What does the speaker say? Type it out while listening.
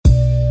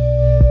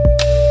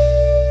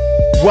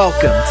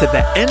Welcome to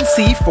the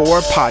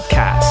NC4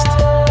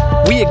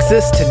 podcast. We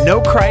exist to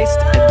know Christ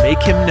and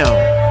make Him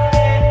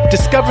known.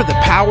 Discover the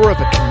power of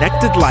a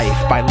connected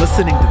life by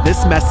listening to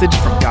this message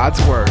from God's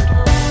Word.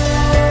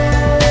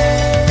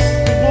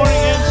 Good morning,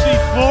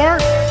 NC4.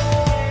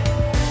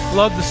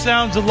 Love the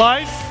sounds of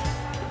life,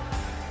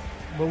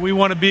 but we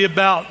want to be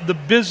about the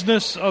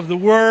business of the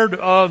Word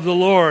of the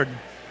Lord.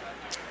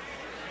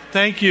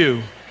 Thank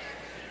you.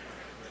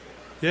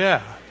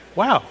 Yeah.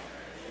 Wow.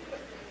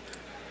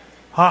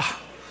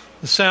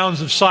 The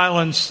sounds of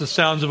silence, the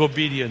sounds of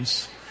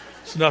obedience.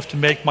 It's enough to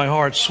make my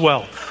heart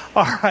swell.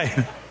 All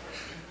right.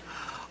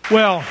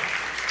 Well,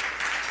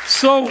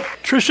 so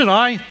Trish and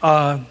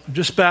I,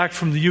 just back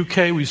from the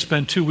UK. We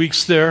spent 2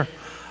 weeks there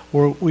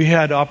where we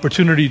had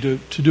opportunity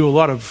to do a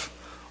lot of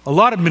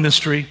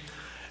ministry.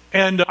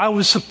 And I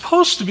was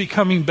supposed to be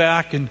coming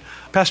back, and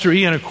Pastor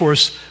Ian, of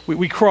course,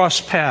 we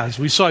crossed paths.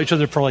 We saw each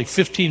other for like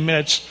 15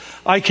 minutes.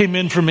 I came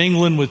in from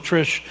England with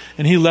Trish,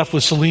 and he left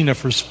with Selena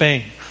for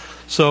Spain.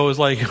 So it was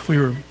like we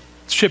were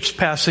ships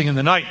passing in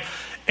the night.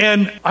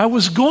 And I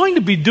was going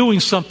to be doing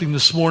something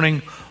this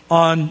morning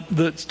on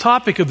the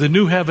topic of the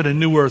new heaven and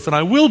new earth. And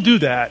I will do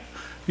that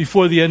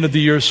before the end of the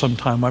year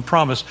sometime, I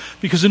promise.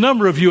 Because a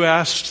number of you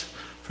asked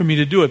for me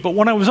to do it. But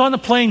when I was on the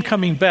plane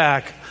coming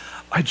back,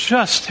 I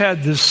just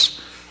had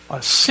this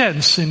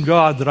sense in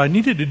God that I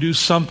needed to do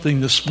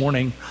something this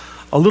morning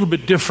a little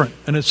bit different.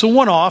 And it's a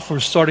one-off. We're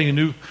starting a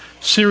new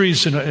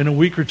series in a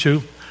week or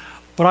two.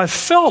 But I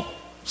felt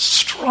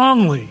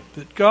strongly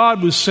that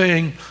God was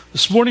saying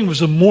this morning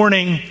was a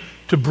morning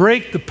to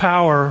break the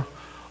power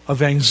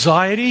of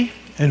anxiety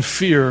and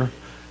fear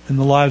in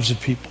the lives of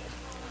people.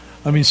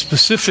 I mean,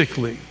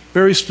 specifically,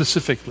 very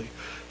specifically.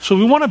 So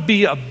we want to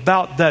be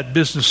about that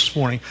business this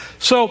morning.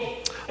 So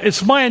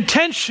it's my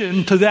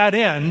intention to that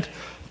end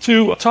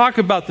to talk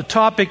about the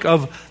topic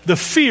of the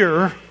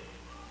fear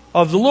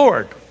of the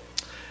Lord.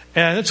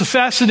 And it's a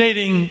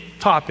fascinating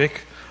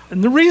topic.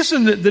 And the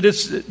reason that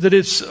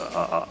it's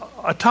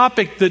a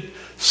topic that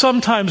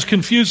sometimes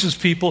confuses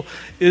people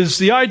is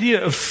the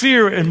idea of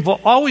fear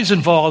always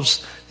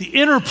involves the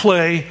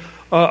interplay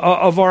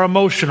of our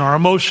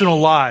emotional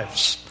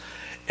lives.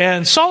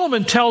 And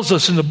Solomon tells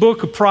us in the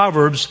book of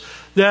Proverbs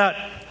that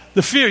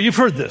the fear, you've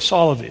heard this,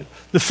 all of you,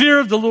 the fear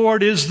of the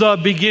Lord is the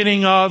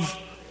beginning of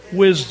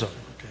wisdom.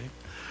 Okay?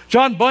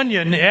 John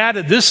Bunyan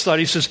added this thought.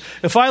 He says,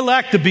 if I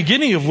lack the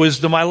beginning of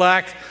wisdom, I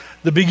lack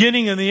the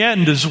beginning and the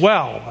end as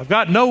well. I've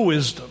got no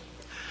wisdom.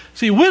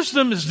 See,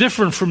 wisdom is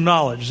different from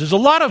knowledge. There's a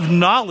lot of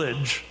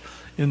knowledge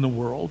in the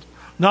world.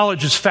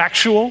 Knowledge is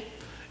factual.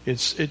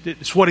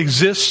 It's what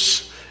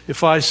exists.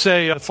 If I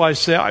say,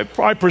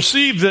 I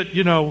perceive that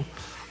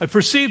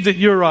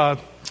you're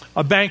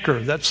a banker.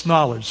 That's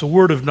knowledge, a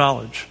word of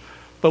knowledge.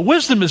 But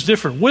wisdom is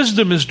different.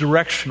 Wisdom is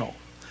directional.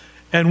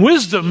 And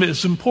wisdom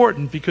is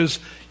important because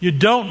you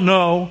don't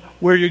know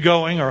where you're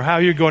going or how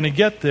you're going to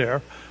get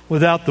there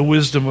without the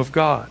wisdom of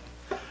God.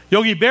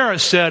 Yogi Berra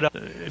said,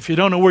 if you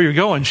don't know where you're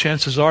going,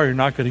 chances are you're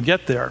not going to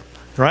get there,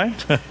 right?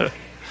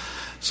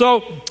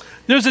 So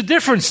there's a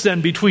difference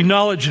then between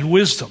knowledge and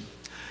wisdom.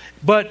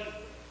 But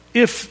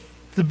if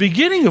the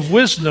beginning of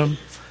wisdom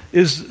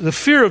is the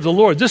fear of the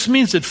Lord, this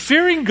means that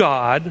fearing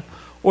God,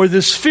 or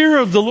this fear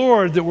of the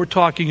Lord that we're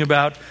talking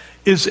about,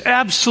 is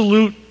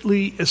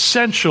absolutely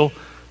essential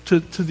to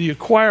the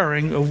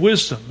acquiring of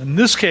wisdom. In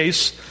this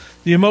case,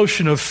 the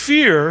emotion of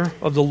fear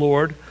of the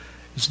Lord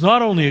is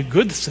not only a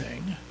good thing,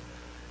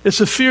 it's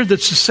a fear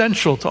that's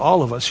essential to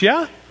all of us.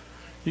 Yeah?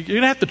 You're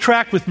going to have to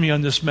track with me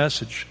on this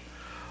message.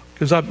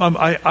 Because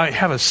I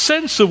have a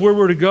sense of where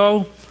we're to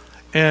go,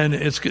 and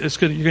you're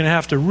going to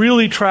have to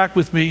really track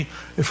with me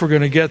if we're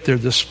going to get there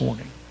this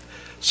morning.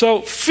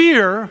 So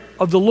fear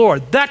of the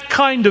Lord, that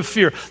kind of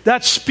fear,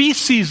 that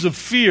species of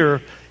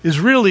fear is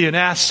really an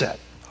asset.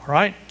 All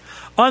right?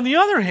 On the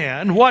other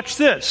hand, watch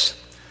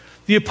this.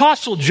 The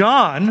Apostle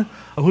John,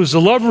 who's the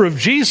lover of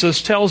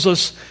Jesus, tells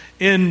us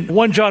in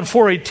 1 John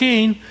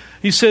 4:18,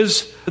 he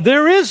says,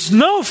 there is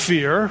no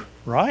fear,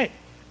 right,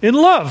 in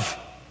love.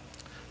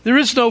 There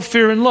is no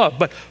fear in love.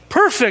 But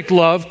perfect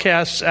love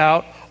casts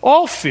out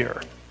all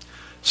fear.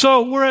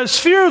 So whereas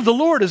fear of the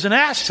Lord is an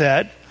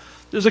asset,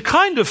 there's a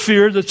kind of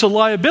fear that's a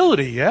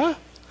liability, yeah?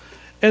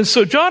 And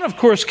so John, of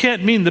course,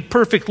 can't mean that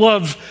perfect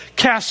love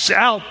casts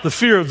out the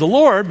fear of the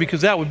Lord, because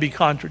that would be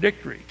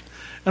contradictory.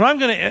 And I'm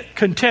going to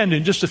contend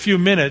in just a few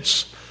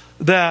minutes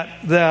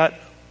that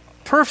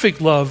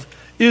perfect love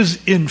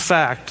is, in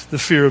fact, the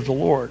fear of the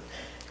Lord.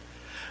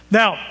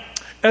 Now,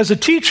 as a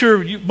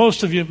teacher,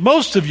 most of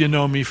you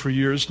know me for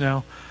years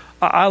now.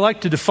 I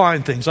like to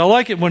define things. I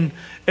like it when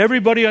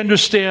everybody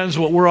understands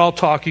what we're all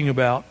talking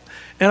about.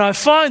 And I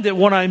find that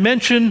when I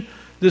mention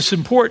this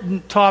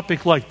important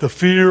topic like the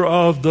fear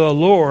of the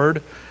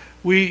Lord,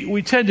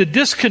 we tend to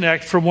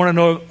disconnect from one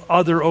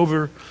another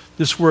over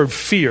this word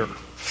fear.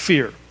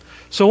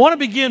 So I want to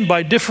begin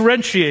by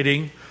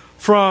differentiating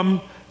from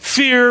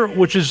fear,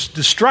 which is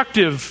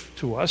destructive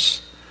to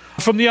us,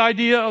 from the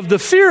idea of the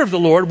fear of the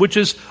Lord, which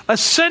is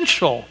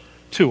essential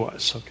to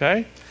us,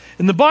 okay?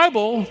 In the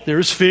Bible, there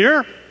is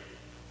fear,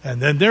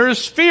 and then there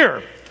is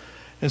fear.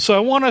 And so I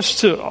want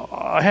us to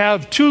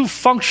have two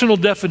functional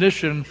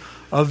definitions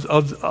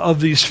of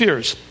these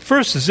fears.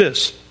 First is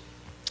this.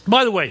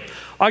 By the way,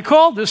 I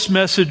call this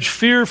message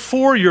Fear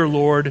for Your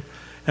Lord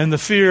and the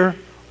Fear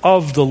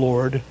of the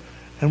Lord.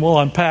 And we'll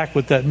unpack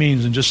what that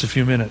means in just a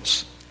few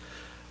minutes.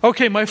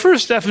 Okay, my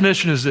first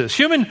definition is this.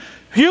 Human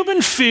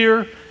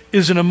fear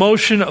is an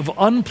emotion of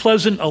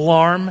unpleasant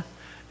alarm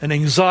and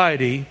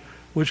anxiety,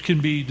 which can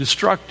be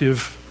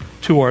destructive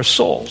to our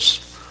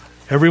souls.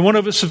 Every one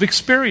of us have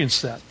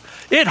experienced that.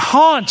 It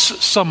haunts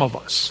some of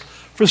us.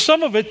 For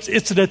some of it,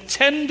 it's an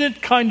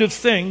attendant kind of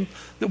thing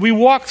that we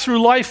walk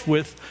through life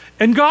with,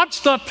 and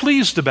God's not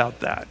pleased about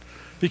that,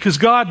 because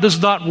God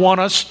does not want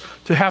us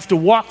to have to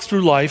walk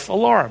through life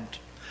alarmed.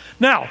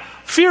 Now,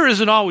 fear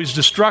isn't always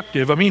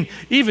destructive. I mean,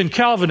 even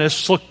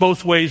Calvinists look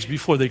both ways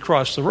before they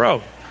cross the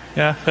road.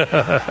 Yeah.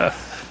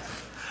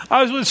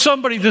 I was with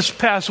somebody this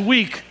past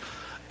week,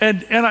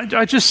 and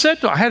I just said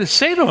to them, I had to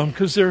say to them,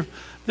 because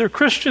they're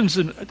Christians,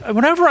 and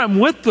whenever I'm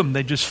with them,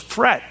 they just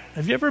fret.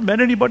 Have you ever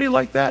met anybody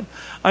like that?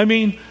 I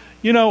mean,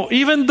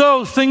 even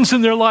though things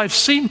in their life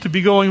seem to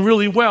be going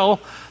really well,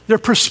 their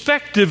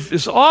perspective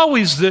is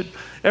always that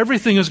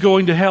everything is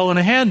going to hell in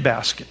a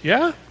handbasket.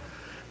 Yeah?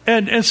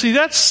 And see,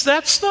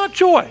 that's not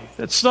joy.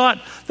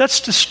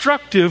 That's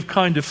destructive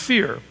kind of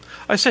fear.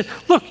 I said,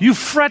 look, you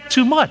fret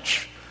too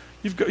much.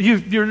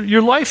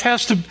 Your life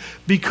has to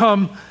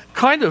become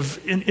kind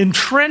of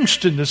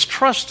entrenched in this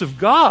trust of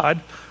God,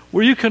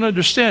 where you can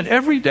understand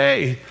every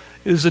day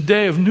is a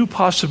day of new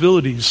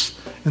possibilities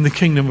in the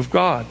kingdom of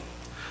God.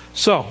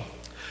 So,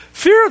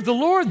 fear of the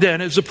Lord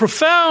then is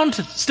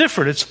it's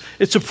different.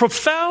 It's a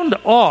profound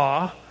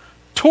awe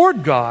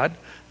toward God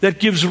that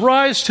gives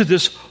rise to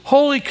this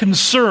holy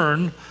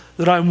concern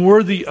that I'm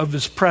worthy of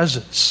His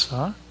presence.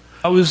 Huh?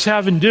 I was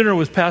having dinner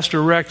with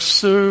Pastor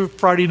Rex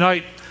Friday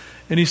night,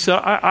 and he said,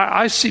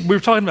 I see, we were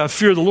talking about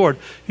fear of the Lord.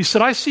 He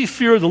said, I see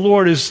fear of the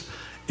Lord is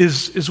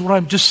when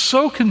I'm just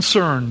so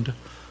concerned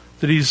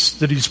that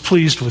he's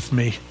pleased with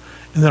me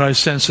and that I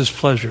sense His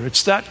pleasure.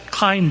 It's that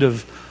kind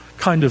of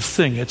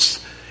thing.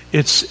 It's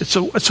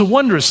a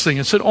wondrous thing.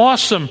 It's an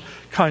awesome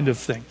kind of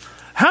thing.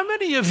 How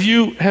many of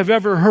you have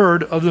ever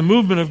heard of the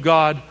movement of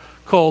God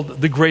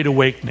called the Great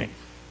Awakening?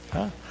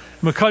 Huh?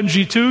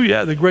 Makunji too?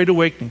 Yeah, the Great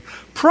Awakening.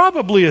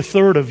 Probably a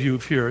third of you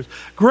here.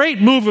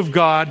 Great move of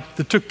God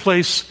that took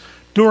place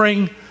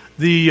during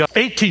the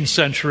 18th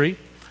century.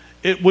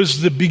 It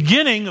was the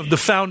beginning of the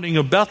founding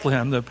of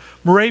Bethlehem. The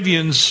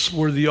Moravians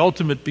were the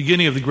ultimate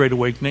beginning of the Great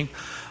Awakening.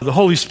 The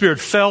Holy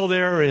Spirit fell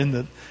there in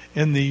the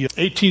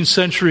 18th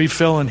century,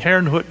 fell in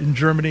Herrnhut in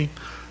Germany,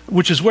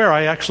 which is where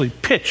I actually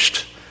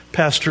pitched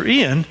Pastor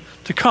Ian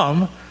to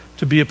come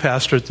to be a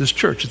pastor at this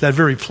church, at that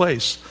very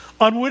place.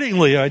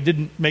 Unwittingly, I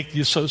didn't make the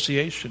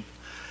association.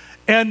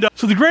 And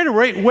so the Great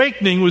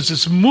Awakening was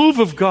this move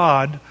of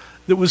God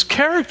that was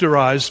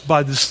characterized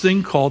by this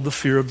thing called the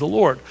fear of the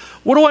Lord.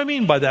 What do I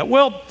mean by that?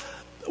 Well,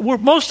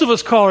 most of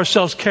us call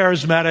ourselves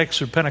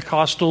charismatics or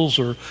Pentecostals,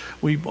 or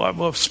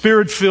we're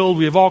Spirit-filled.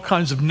 We have all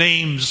kinds of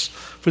names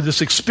for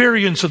this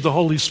experience of the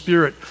Holy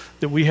Spirit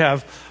that we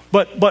have.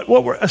 But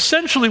what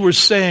we're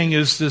saying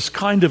is this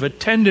kind of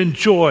attendant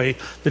joy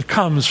that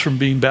comes from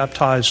being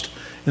baptized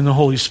in the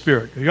Holy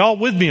Spirit. Are you all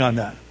with me on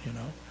that?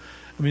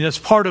 I mean, that's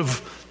part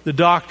of the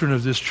doctrine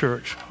of this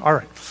church. All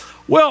right.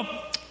 Well,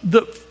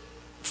 the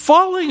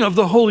falling of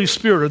the Holy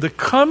Spirit, or the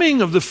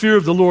coming of the fear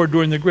of the Lord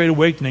during the Great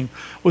Awakening,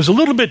 was a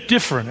little bit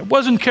different. It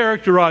wasn't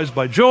characterized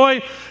by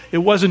joy. It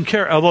wasn't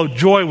although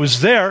joy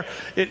was there.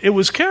 It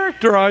was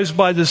characterized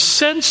by the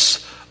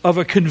sense of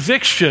a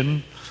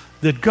conviction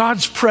that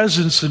God's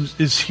presence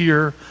is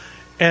here,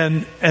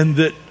 and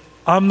that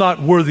I'm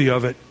not worthy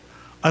of it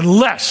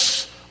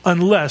unless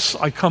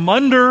I come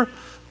under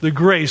the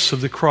grace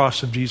of the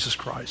cross of Jesus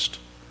Christ.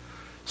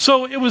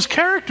 So it was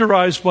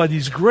characterized by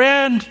these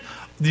grand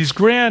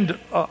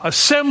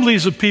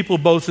assemblies of people,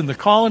 both in the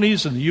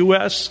colonies, in the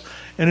U.S.,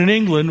 and in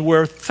England,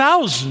 where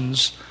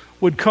thousands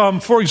would come,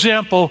 for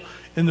example,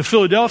 in the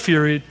Philadelphia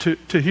area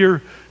to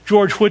hear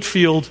George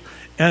Whitefield,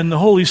 and the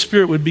Holy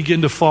Spirit would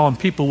begin to fall, and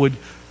people would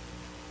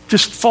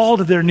just fall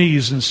to their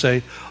knees and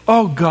say,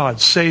 "Oh God,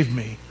 save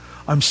me.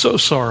 I'm so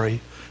sorry.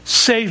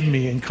 Save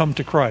me," and come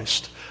to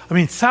Christ. I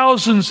mean,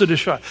 thousands at a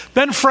shot.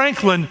 Ben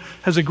Franklin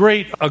has a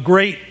great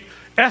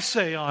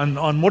essay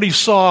on what he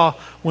saw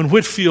when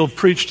Whitefield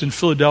preached in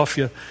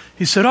Philadelphia.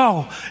 He said,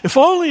 "Oh, if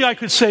only I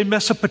could say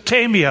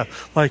Mesopotamia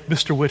like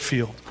Mr.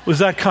 Whitefield." It was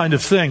that kind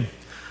of thing.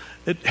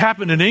 It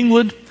happened in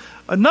England.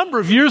 A number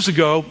of years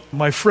ago,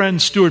 my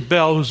friend Stuart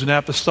Bell, who's an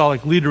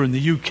apostolic leader in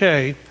the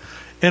UK,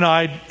 and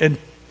I and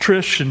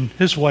Trish and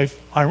his wife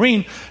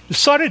Irene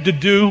decided to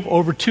do,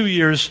 over 2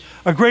 years,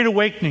 a Great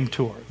Awakening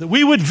tour. That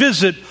we would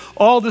visit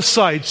all the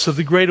sites of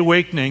the Great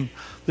Awakening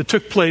that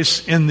took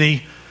place in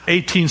the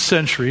 18th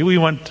century. We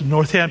went to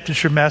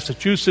Northamptonshire,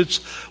 Massachusetts.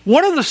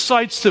 One of the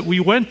sites that we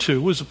went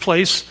to was a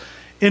place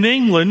in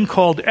England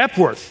called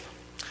Epworth.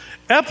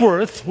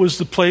 Epworth was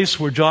the place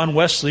where John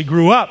Wesley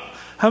grew up.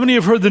 How many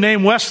have heard the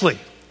name Wesley?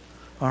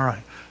 All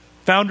right.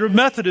 Founder of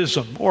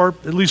Methodism, or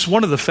at least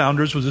one of the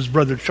founders was his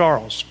brother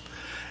Charles.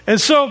 And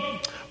so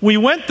we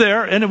went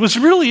there, and it was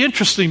really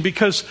interesting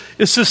because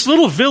it's this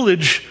little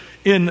village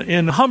in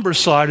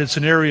Humberside. It's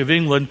an area of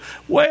England,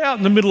 way out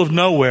in the middle of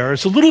nowhere.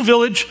 It's a little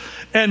village,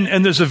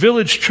 and there's a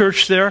village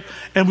church there.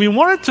 And we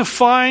wanted to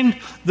find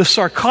the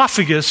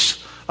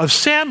sarcophagus of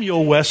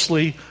Samuel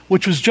Wesley,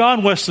 which was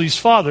John Wesley's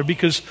father,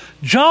 because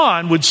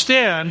John would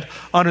stand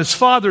on his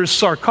father's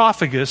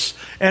sarcophagus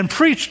and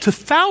preach to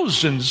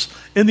thousands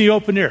in the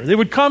open air. They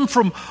would come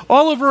from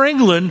all over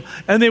England,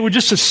 and they would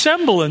just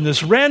assemble in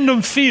this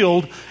random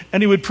field,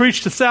 and he would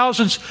preach to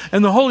thousands,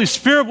 and the Holy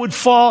Spirit would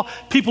fall.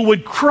 People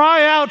would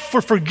cry out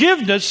for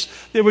forgiveness.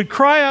 They would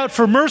cry out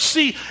for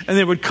mercy, and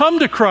they would come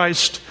to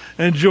Christ,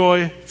 and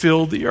joy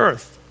filled the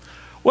earth.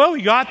 Well,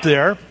 we got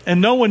there, and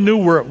no one knew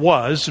where it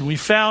was, and we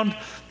found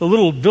the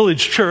little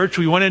village church.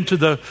 We went into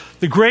the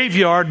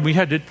graveyard, and we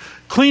had to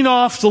clean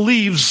off the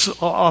leaves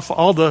off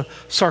all the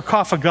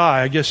sarcophagi.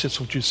 I guess that's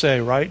what you say,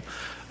 right?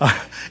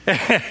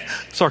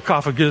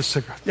 Sarcophagus.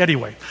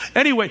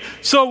 Anyway,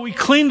 so we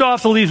cleaned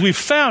off the leaves. We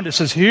found, it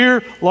says,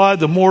 here lie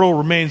the mortal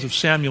remains of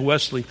Samuel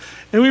Wesley.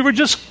 And we were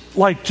just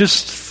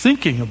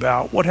thinking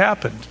about what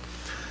happened.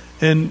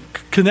 And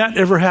can that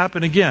ever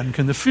happen again?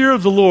 Can the fear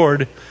of the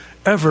Lord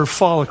ever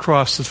fall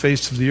across the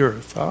face of the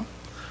earth? Huh?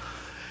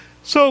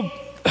 So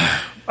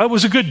it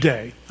was a good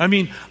day. I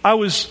mean, I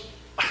was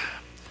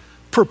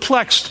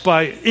perplexed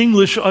by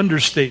English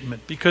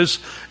understatement, because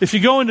if you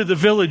go into the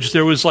village,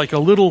 there was like a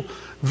little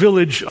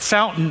village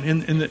fountain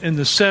in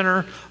the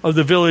center of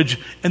the village,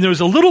 and there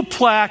was a little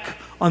plaque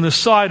on the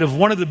side of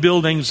one of the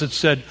buildings that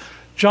said,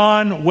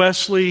 John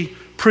Wesley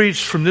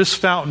preached from this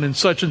fountain in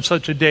such and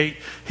such a date.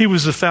 He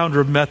was the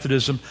founder of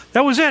Methodism.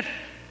 That was it.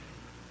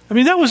 I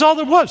mean, that was all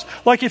there was.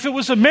 Like if it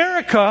was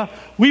America,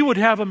 we would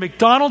have a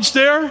McDonald's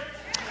there,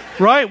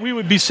 right? We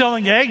would be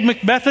selling Egg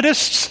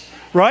McMethodists,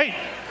 right?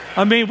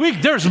 I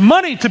mean, there's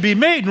money to be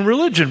made in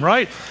religion,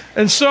 right?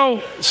 And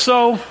so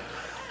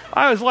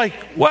I was like,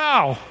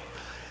 wow.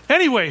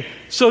 Anyway,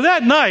 so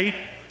that night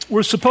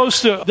we're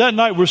supposed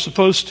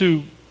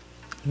to,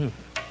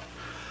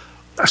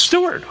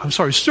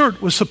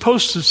 Stuart was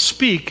supposed to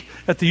speak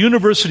at the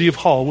University of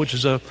Hull, which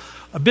is a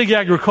big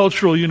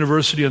agricultural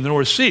university in the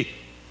North Sea,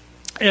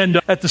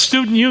 and at the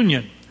student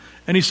union.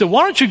 And he said,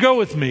 why don't you go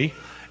with me?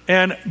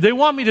 And they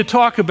want me to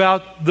talk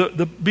about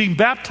the being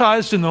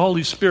baptized in the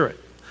Holy Spirit.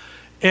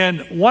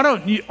 And why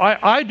don't you,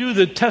 I do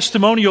the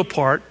testimonial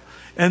part,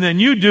 and then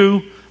you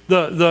do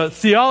the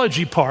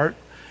theology part,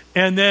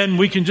 and then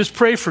we can just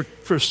pray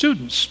for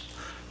students.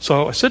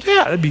 So I said,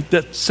 yeah,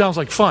 that sounds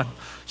like fun.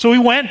 So we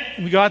went,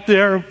 we got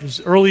there, it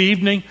was early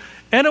evening,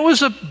 and it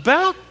was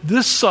about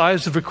this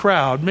size of a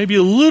crowd, maybe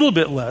a little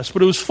bit less,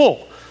 but it was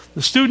full.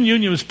 The student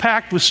union was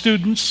packed with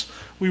students.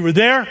 We were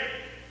there,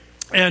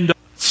 and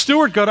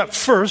Stuart got up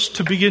first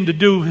to begin to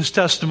do his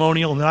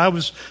testimonial, and I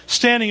was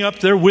standing up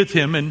there with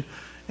him,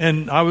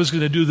 and I was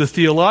going to do the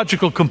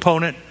theological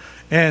component,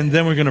 and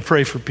then we're going to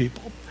pray for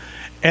people,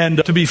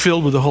 and to be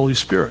filled with the Holy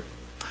Spirit.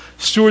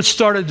 Stuart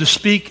started to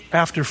speak.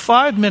 After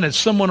 5 minutes,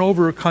 someone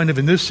over kind of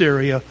in this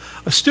area,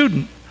 a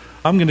student,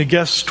 I'm going to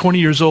guess 20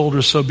 years old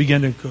or so,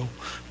 began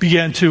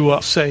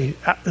to say,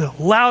 a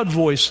loud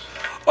voice,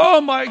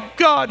 oh my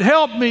God,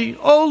 help me.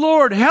 Oh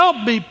Lord,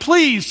 help me.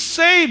 Please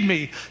save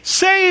me.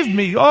 Save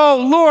me.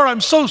 Oh Lord,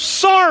 I'm so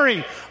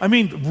sorry. I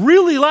mean,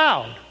 really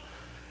loud.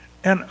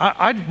 And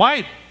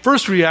my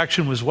first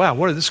reaction was, wow,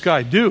 what did this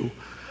guy do?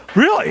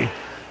 Really?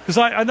 Because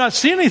I'd not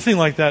seen anything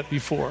like that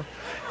before.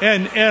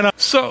 And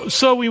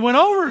so we went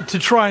over to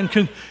try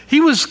and,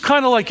 he was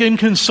kind of like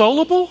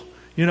inconsolable,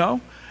 you know.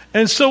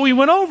 And so we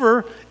went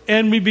over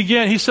and we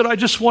began, he said, I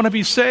just want to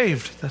be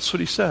saved. That's what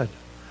he said.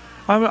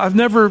 I've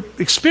never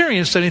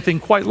experienced anything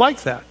quite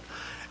like that.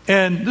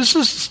 And this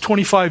is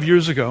 25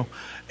 years ago.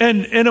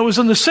 And it was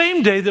on the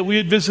same day that we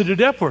had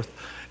visited Epworth.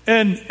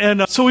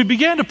 And so we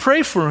began to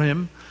pray for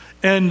him.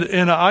 And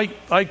I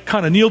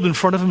kind of kneeled in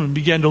front of him and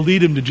began to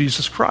lead him to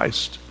Jesus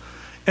Christ.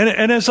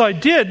 And as I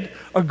did,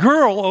 a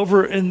girl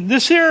over in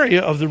this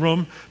area of the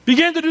room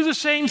began to do the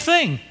same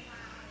thing.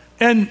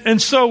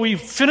 And so we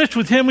finished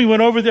with him, we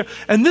went over there,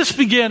 and this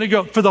began to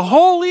go. For the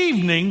whole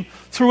evening,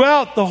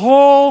 throughout the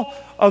whole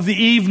of the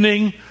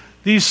evening,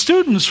 these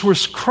students were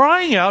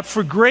crying out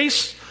for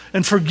grace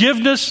and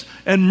forgiveness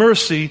and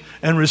mercy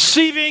and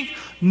receiving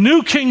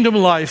new kingdom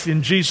life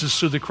in Jesus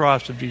through the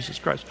cross of Jesus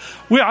Christ.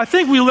 I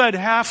think we led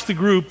half the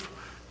group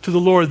to the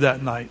Lord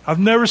that night. I've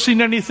never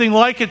seen anything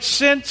like it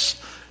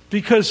since,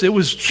 because it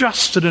was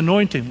just an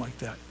anointing like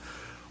that.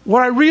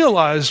 What I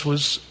realized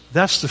was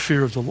that's the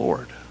fear of the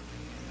Lord.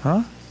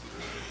 Huh?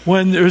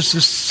 When there's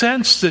this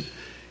sense that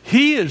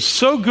He is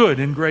so good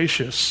and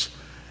gracious,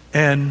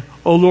 and,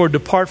 oh Lord,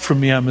 depart from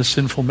me, I'm a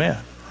sinful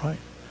man. Right?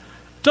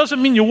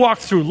 Doesn't mean you walk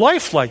through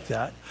life like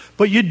that,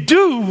 but you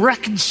do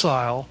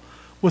reconcile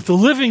with the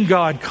living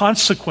God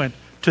consequent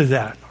to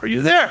that. Are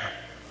you there?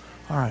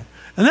 All right.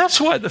 And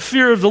that's why the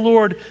fear of the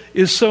Lord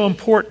is so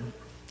important.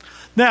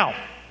 Now,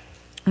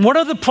 what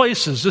are the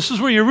places? This is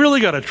where you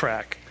really got to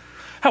track.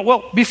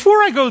 Well,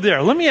 before I go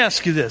there, let me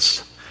ask you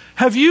this.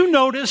 Have you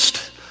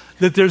noticed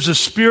that there's a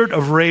spirit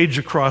of rage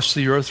across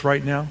the earth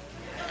right now?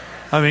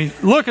 I mean,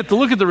 look at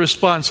the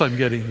response I'm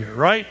getting here,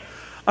 right?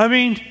 I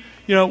mean,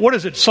 what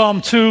is it?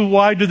 Psalm 2,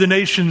 why do the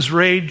nations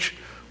rage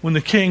when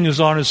the king is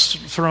on his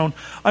throne?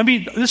 I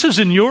mean, this is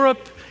in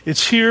Europe.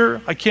 It's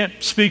here. I can't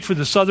speak for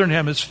the southern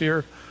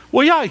hemisphere.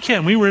 Well, yeah, I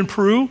can. We were in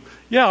Peru.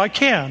 Yeah, I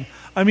can.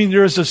 I mean,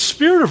 there is a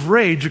spirit of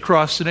rage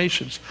across the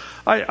nations.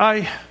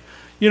 I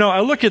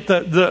look at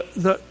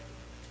the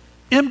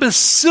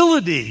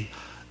imbecility,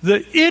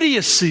 the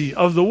idiocy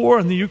of the war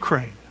in the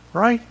Ukraine,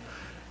 right?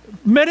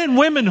 Men and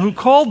women who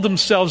called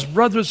themselves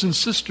brothers and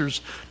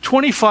sisters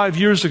 25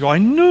 years ago. I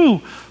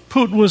knew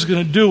Putin was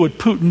going to do what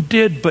Putin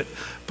did, but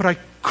I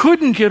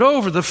couldn't get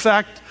over the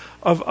fact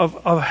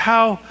of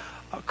how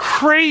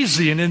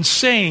crazy and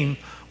insane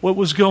what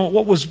was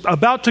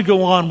about to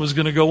go on was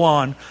going to go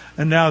on,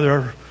 and now there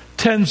are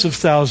tens of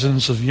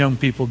thousands of young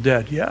people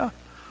dead. Yeah,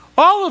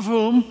 all of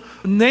whom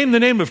name the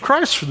name of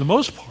Christ for the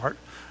most part.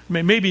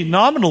 Maybe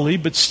nominally,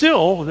 but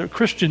still, they're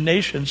Christian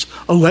nations,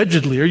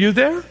 allegedly. Are you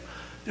there?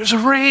 There's a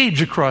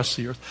rage across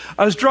the earth.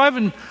 I was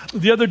driving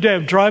the other day.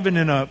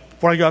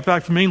 When I got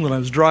back from England, I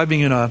was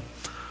driving in a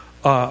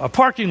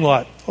parking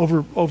lot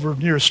over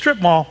near a strip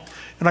mall,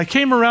 and I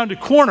came around a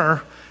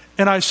corner,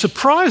 and I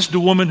surprised a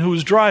woman who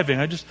was driving.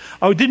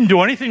 I didn't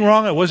do anything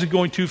wrong. I wasn't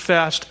going too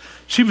fast.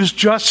 She was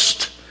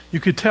just,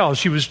 you could tell,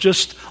 she was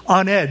just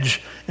on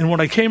edge. And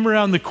when I came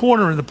around the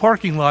corner in the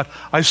parking lot,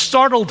 I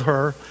startled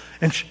her.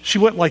 And she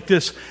went like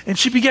this, and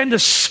she began to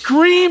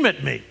scream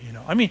at me,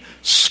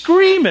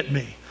 scream at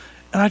me.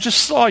 And I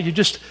just saw you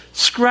just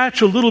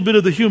scratch a little bit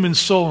of the human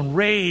soul, and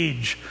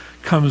rage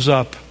comes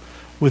up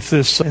with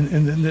this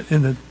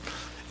in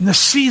the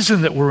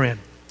season that we're in.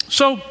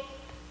 So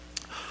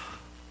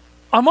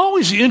I'm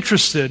always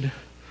interested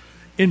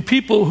in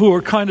people who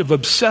are kind of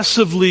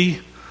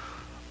obsessively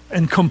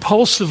and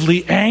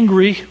compulsively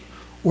angry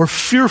or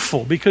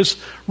fearful, because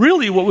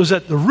really what was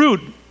at the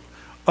root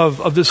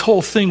of this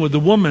whole thing with the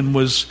woman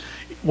was,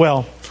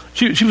 well,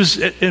 she was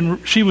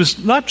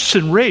not just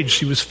enraged,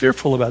 she was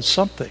fearful about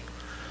something.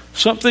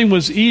 Something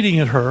was eating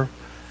at her,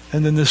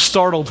 and then this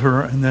startled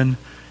her, and then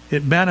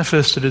it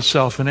manifested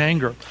itself in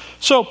anger.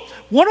 So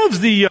one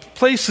of the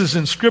places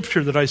in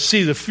Scripture that I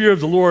see the fear of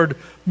the Lord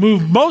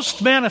move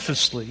most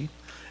manifestly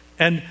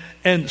and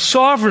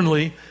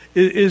sovereignly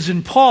is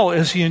in Paul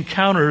as he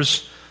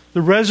encounters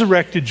the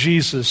resurrected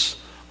Jesus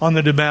on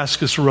the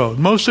Damascus Road.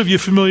 Most of you are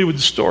familiar with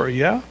the story,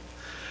 yeah?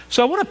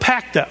 So I want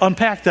to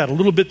unpack that a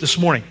little bit this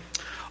morning.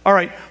 All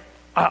right,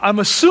 I'm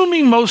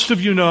assuming most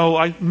of you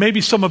know, maybe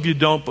some of you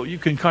don't, but you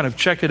can kind of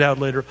check it out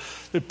later,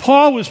 that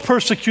Paul was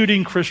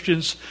persecuting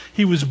Christians.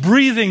 He was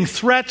breathing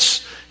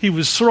threats. He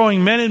was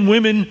throwing men and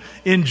women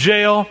in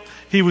jail.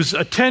 He was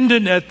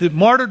attendant at the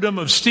martyrdom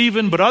of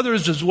Stephen, but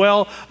others as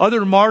well,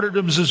 other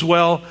martyrdoms as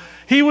well.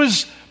 He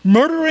was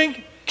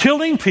murdering,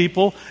 killing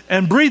people,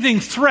 and breathing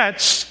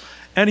threats.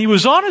 And he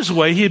was on his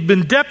way. He had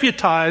been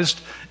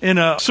deputized in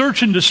a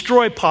search and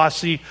destroy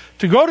posse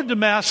to go to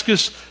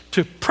Damascus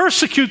to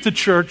persecute the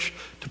church,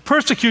 to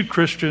persecute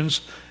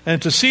Christians,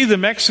 and to see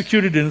them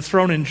executed and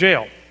thrown in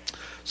jail.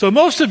 So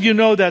most of you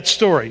know that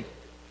story.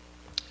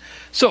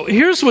 So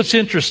here's what's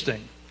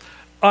interesting.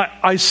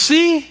 I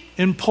see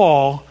in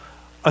Paul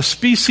a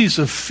species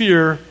of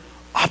fear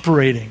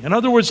operating. In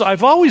other words,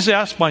 I've always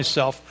asked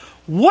myself,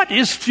 what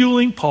is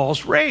fueling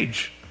Paul's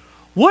rage?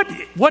 What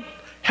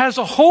has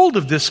a hold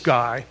of this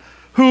guy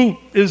who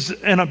is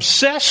an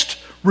obsessed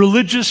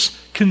religious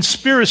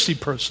conspiracy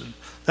person?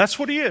 That's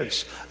what he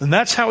is, and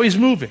that's how he's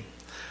moving.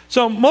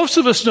 So most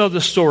of us know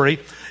the story,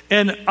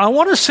 and I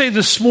want to say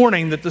this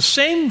morning that the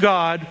same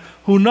God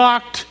who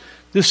knocked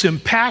this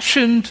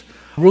impassioned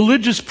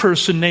religious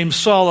person named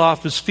Saul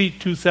off his feet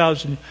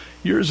 2,000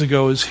 years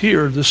ago is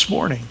here this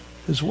morning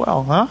as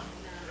well, huh?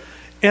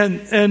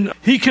 And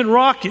he can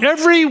rock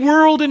every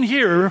world in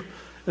here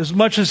as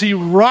much as he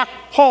rocked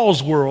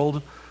Paul's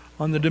world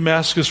on the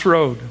Damascus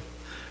Road.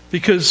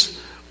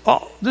 Because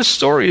this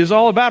story is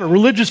all about a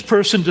religious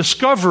person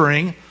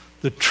discovering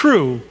the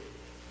true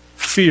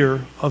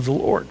fear of the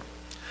Lord.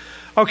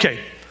 Okay,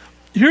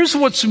 here's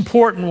what's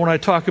important when I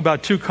talk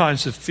about two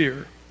kinds of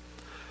fear.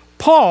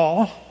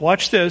 Paul,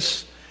 watch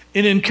this,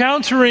 in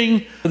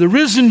encountering the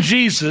risen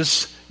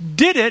Jesus,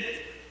 did it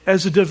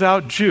as a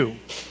devout Jew.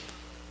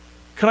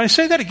 Can I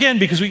say that again?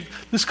 Because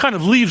this kind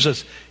of leaves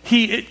us.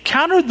 He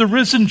encountered the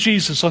risen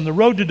Jesus on the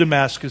road to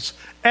Damascus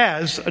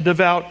as a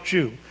devout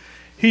Jew.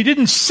 He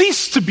didn't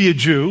cease to be a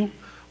Jew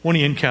when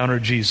he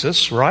encountered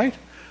Jesus, right?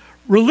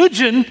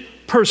 Religion,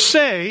 per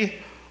se,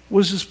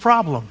 was his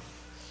problem.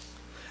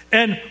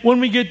 And when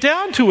we get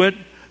down to it,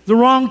 the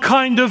wrong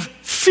kind of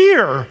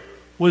fear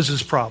was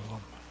his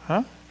problem.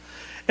 Huh?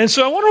 And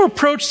so I want to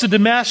approach the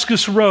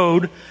Damascus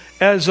Road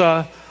as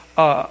how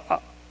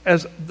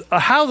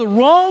the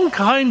wrong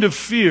kind of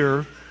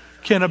fear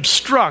can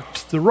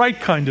obstruct the right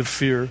kind of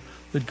fear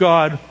that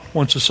God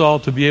wants us all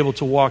to be able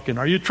to walk in.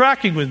 Are you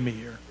tracking with me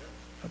here?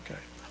 Okay.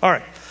 All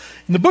right.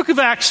 In the book of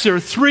Acts, there are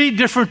three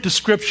different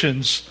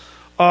descriptions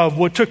of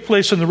what took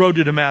place on the road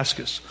to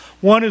Damascus.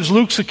 One is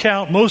Luke's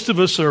account. Most of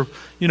us are,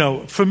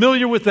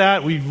 familiar with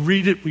that. We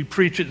read it, we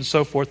preach it, and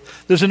so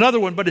forth. There's another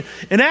one. But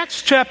in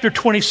Acts chapter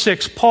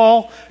 26,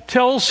 Paul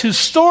tells his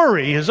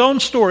story, his own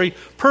story,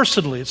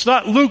 personally. It's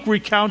not Luke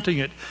recounting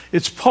it.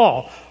 It's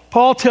Paul.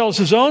 Paul tells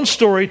his own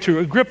story to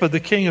Agrippa, the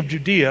king of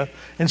Judea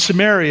and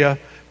Samaria,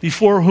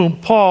 before whom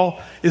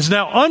Paul is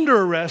now under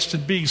arrest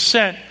and being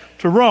sent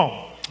to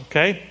Rome.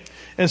 Okay?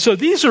 And so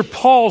these are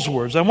Paul's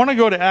words. I want to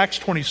go to Acts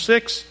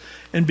 26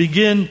 and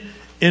begin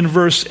in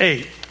verse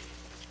 8.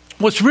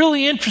 What's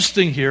really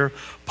interesting here,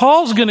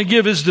 Paul's going to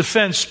give his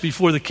defense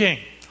before the king.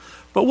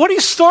 But what he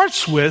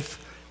starts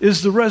with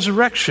is the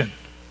resurrection.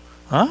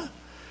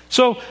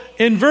 So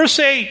in verse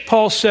 8,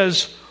 Paul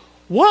says,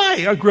 why,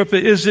 Agrippa,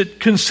 is it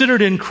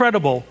considered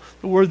incredible,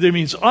 the word that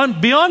means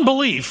beyond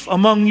belief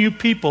among you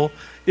people,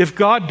 if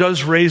God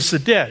does raise the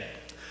dead?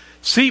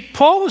 See,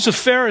 Paul was a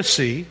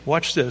Pharisee,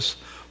 watch this,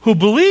 who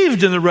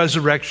believed in the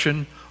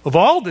resurrection of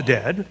all the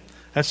dead.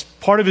 That's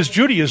part of his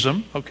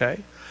Judaism, okay?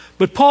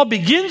 But Paul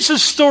begins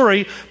his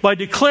story by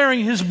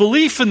declaring his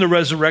belief in the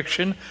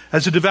resurrection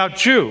as a devout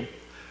Jew.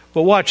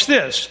 But watch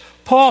this.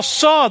 Paul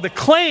saw the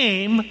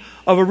claim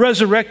of a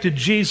resurrected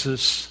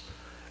Jesus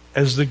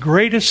as the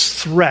greatest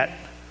threat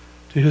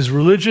to his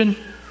religion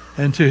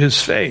and to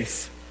his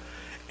faith.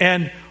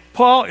 And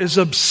Paul is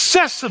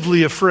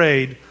obsessively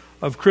afraid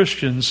of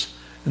Christians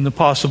and the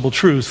possible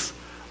truth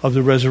of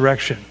the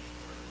resurrection.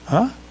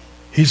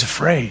 He's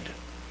afraid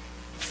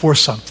for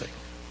something.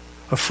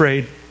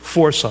 Afraid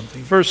for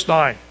something. Verse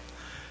 9.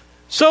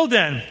 So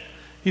then,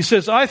 he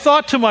says, I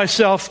thought to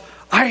myself,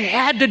 I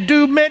had to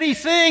do many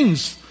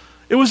things.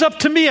 It was up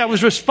to me. I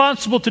was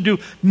responsible to do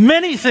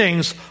many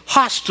things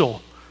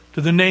hostile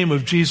to the name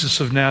of Jesus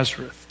of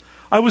Nazareth.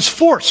 I was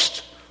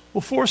forced.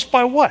 Well, forced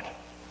by what?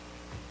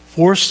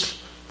 Forced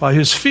by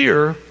his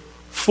fear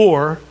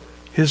for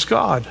his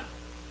God.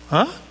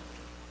 Am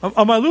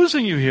I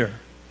losing you here?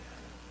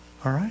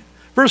 All right.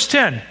 Verse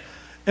 10.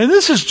 And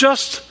this is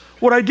just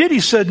what I did, he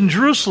said, in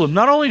Jerusalem.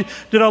 Not only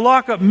did I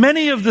lock up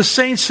many of the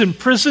saints in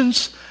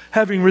prisons,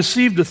 having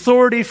received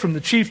authority from the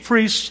chief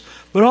priests,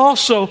 but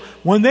also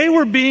when they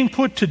were being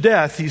put to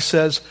death, he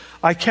says,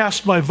 I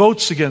cast my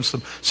votes against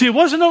them. See, it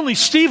wasn't only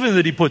Stephen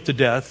that he put to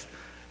death.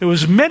 It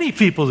was many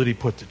people that he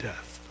put to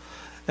death.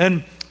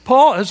 And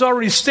Paul has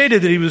already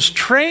stated that he was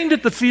trained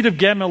at the feet of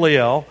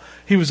Gamaliel.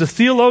 He was a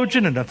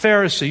theologian and a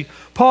Pharisee.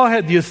 Paul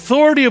had the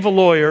authority of a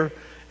lawyer,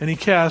 and he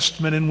cast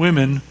men and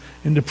women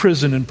into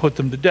prison and put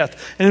them to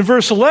death. And in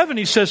verse 11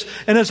 he says,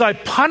 and as I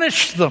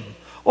punished them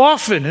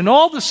often in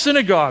all the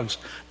synagogues.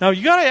 Now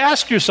you got to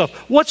ask yourself,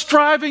 what's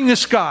driving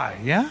this guy?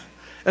 Yeah?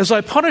 As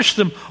I punished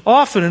them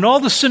often in all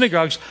the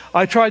synagogues,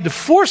 I tried to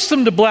force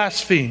them to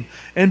blaspheme,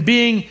 and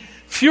being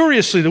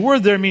furiously, the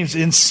word there means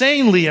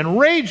insanely,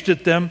 enraged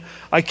at them,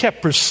 I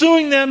kept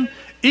pursuing them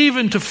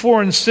even to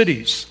foreign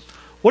cities.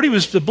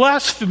 The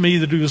blasphemy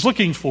that he was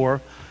looking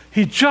for,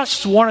 he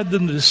just wanted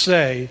them to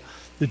say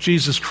that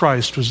Jesus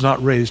Christ was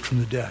not raised from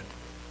the dead.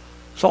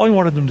 That's all he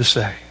wanted them to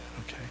say.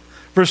 Okay.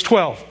 Verse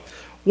 12.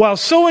 While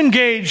so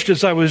engaged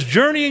as I was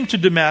journeying to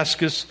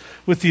Damascus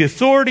with the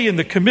authority and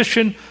the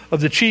commission of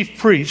the chief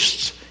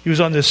priests, he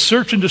was on this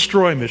search and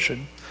destroy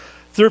mission.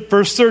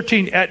 Verse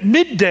 13. At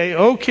midday,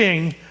 O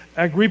King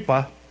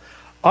Agrippa,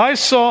 I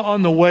saw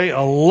on the way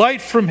a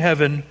light from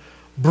heaven,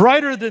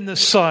 brighter than the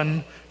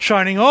sun,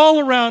 shining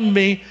all around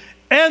me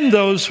and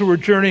those who were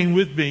journeying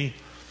with me.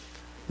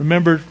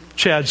 Remember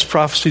Chad's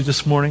prophecy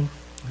this morning?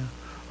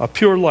 A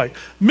pure light.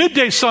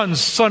 Midday sun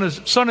is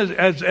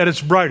at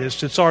its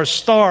brightest. It's our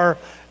star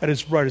at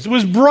its brightest. It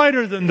was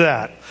brighter than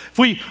that. If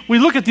we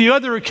look at the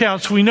other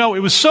accounts, we know it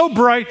was so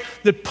bright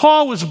that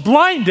Paul was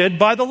blinded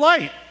by the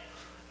light.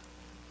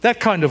 That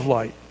kind of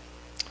light.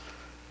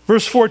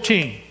 Verse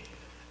 14.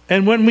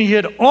 And when we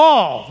had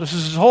all, this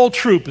is his whole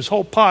troop, his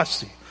whole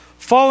posse,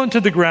 fallen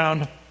to the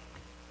ground,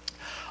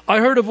 I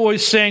heard a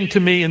voice saying to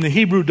me in the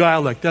Hebrew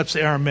dialect, that's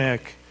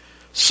Aramaic,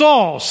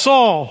 Saul,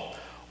 Saul,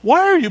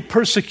 why are you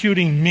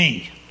persecuting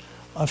me?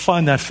 I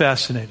find that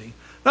fascinating.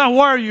 Now,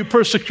 why are you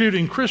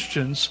persecuting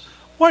Christians?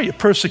 Why are you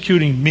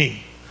persecuting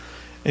me?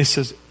 And he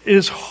says, it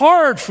is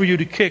hard for you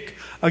to kick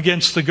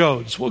against the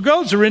goads. Well,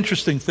 goads are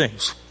interesting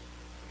things.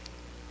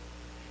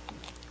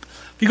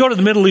 If you go to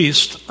the Middle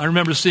East, I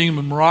remember seeing them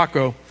in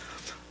Morocco,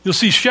 you'll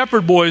see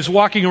shepherd boys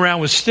walking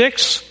around with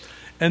sticks,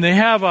 and they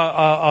have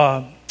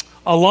a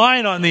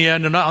line on the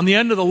end, and on the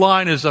end of the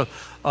line is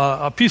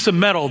a piece of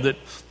metal that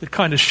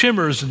kind of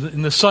shimmers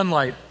in the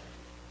sunlight.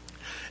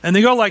 And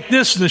they go like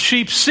this, and the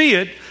sheep see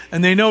it,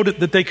 and they know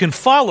that they can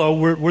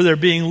follow where they're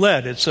being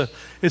led. It's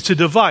a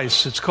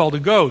device. It's called a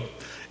goad.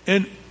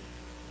 And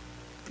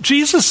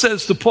Jesus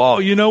says to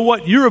Paul, you know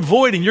what? You're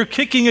avoiding, you're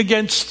kicking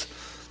against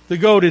the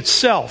goad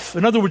itself.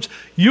 In other words,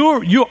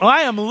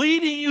 I am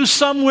leading you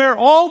somewhere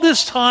all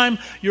this time.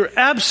 You're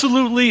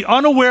absolutely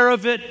unaware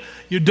of it.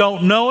 You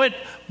don't know it,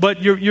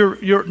 but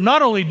you're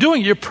not only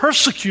doing it, you're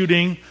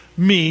persecuting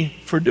me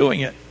for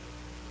doing it.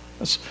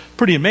 That's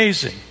pretty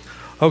amazing.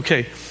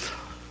 Okay.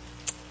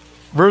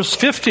 Verse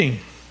 15.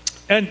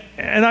 And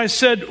I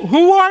said,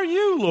 who are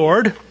you,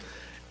 Lord?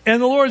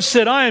 And the Lord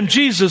said, I am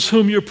Jesus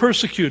whom you're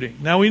persecuting.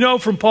 Now we know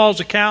from Paul's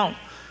account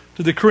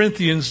to the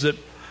Corinthians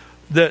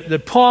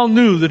that Paul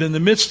knew that in the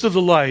midst of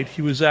the light,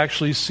 he was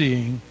actually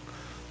seeing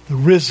the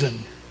risen,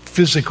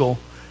 physical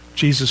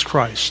Jesus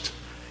Christ.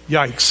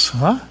 Yikes,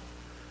 huh?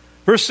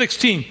 Verse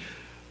 16,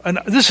 and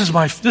this is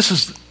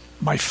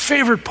my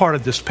favorite part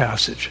of this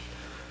passage.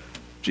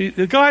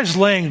 The guy's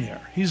laying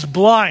there. He's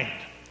blind.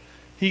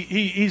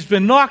 He's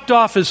been knocked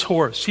off his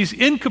horse. He's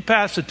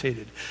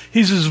incapacitated.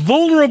 He's as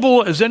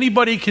vulnerable as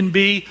anybody can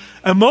be,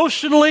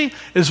 emotionally,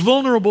 as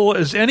vulnerable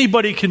as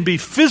anybody can be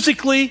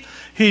physically.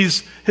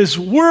 His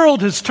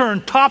world has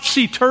turned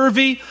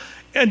topsy-turvy.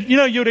 And,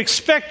 you'd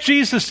expect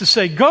Jesus to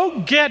say,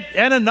 go get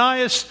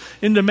Ananias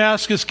in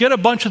Damascus, get a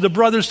bunch of the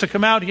brothers to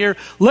come out here,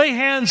 lay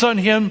hands on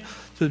him,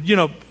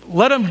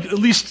 let him at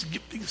least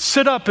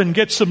sit up and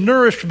get some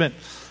nourishment.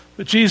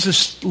 But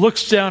Jesus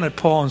looks down at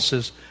Paul and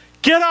says,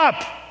 get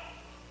up!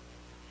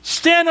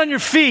 Stand on your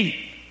feet.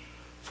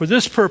 For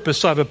this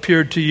purpose I've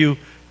appeared to you,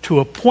 to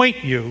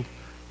appoint you,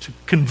 to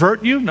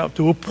convert you? No,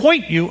 to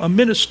appoint you a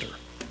minister.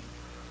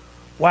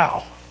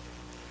 Wow.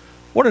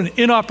 What an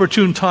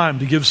inopportune time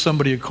to give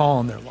somebody a call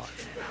in their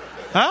life.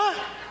 Huh?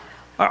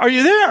 Are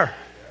you there?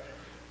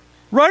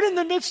 Right in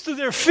the midst of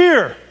their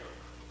fear.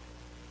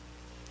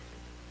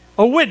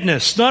 A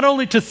witness, not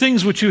only to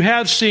things which you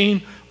have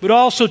seen, but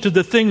also to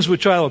the things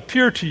which I'll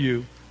appear to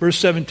you. Verse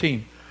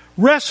 17.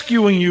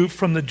 Rescuing you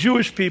from the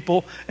Jewish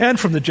people and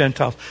from the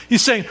Gentiles.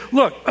 He's saying,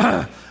 look,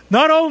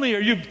 not only are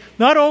you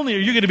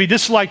going to be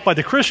disliked by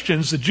the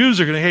Christians, the Jews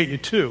are going to hate you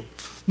too.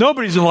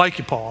 Nobody's going to like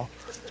you, Paul.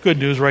 Good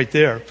news right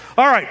there.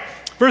 All right,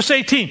 verse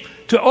 18.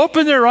 To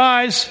open their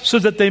eyes so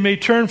that they may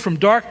turn from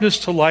darkness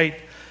to light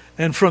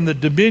and from the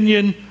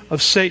dominion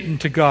of Satan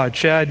to God.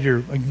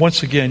 Chad,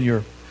 once again,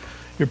 your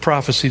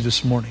prophecy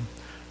this morning.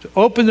 To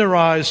open their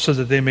eyes so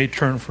that they may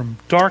turn from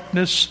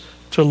darkness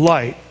to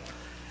light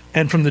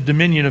and from the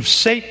dominion of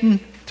Satan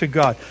to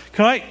God.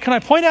 Can I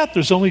point out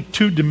there's only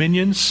two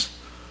dominions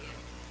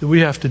that we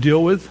have to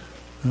deal with?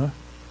 Huh?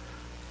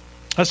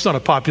 That's not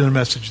a popular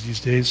message these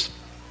days.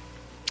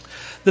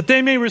 That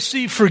they may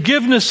receive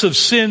forgiveness of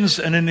sins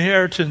and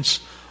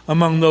inheritance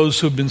among those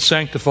who have been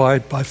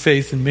sanctified by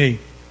faith in me.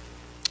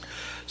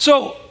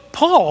 So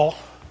Paul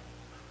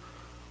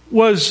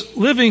was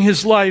living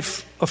his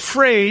life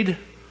afraid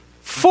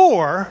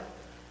for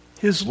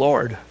his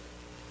Lord.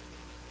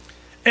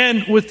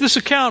 And with this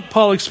account,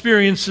 Paul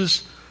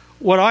experiences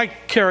what I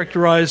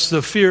characterize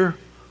the fear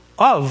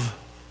of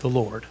the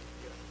Lord.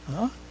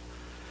 Huh?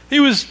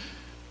 He was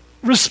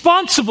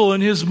responsible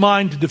in his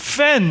mind to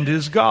defend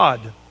his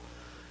God.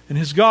 And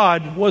his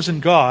God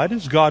wasn't God.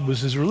 His God was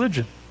his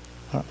religion.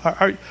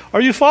 Are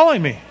you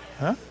following me?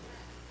 Huh?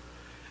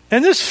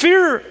 And this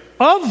fear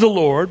of the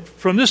Lord,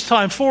 from this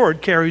time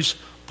forward, carries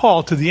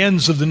Paul to the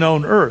ends of the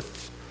known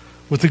earth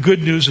with the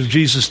good news of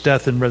Jesus'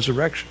 death and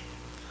resurrection.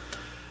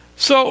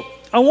 So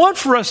I want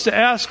for us to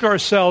ask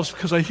ourselves,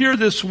 because I hear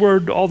this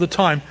word all the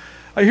time.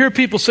 I hear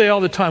people say all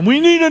the time, we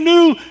need a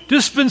new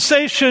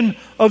dispensation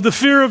of the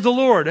fear of the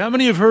Lord. How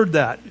many have heard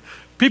that?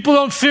 People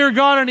don't fear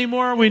God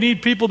anymore. We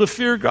need people to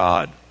fear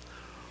God.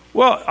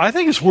 Well, I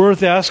think it's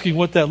worth asking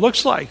what that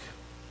looks like.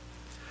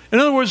 In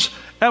other words,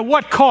 at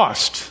what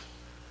cost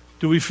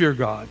do we fear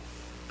God?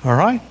 All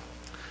right?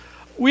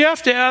 We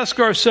have to ask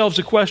ourselves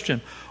a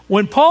question.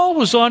 When Paul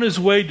was on his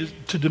way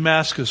to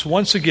Damascus,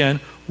 once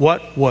again,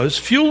 what was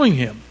fueling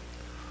him?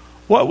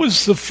 What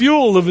was the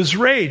fuel of his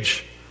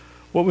rage?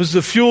 What was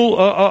the fuel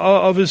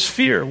of his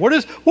fear? What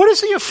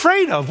is he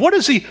afraid of? What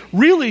is he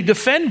really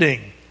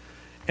defending?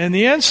 And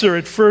the answer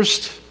at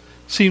first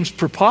seems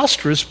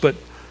preposterous, but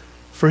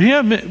for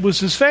him it was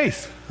his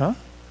faith, a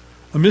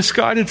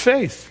misguided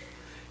faith.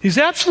 He's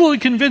absolutely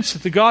convinced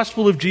that the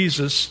gospel of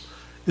Jesus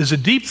is a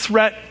deep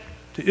threat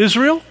to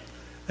Israel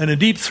and a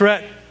deep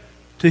threat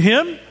to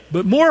him,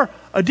 but more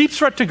a deep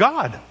threat to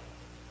God.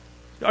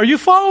 Are you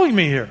following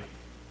me here?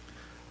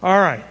 All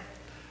right.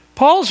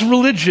 Paul's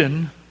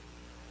religion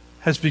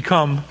has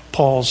become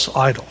Paul's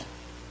idol.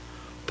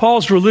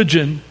 Paul's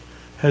religion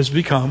has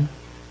become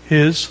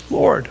his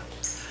Lord.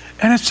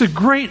 And it's a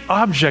great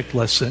object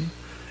lesson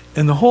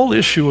in the whole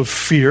issue of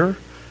fear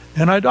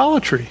and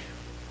idolatry.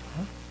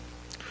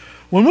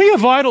 When we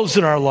have idols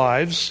in our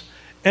lives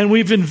and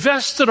we've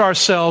invested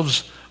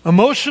ourselves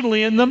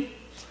emotionally in them,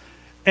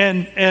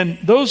 and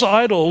those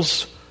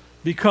idols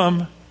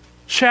become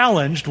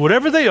challenged,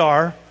 whatever they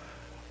are,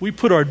 we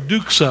put our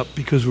dukes up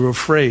because we're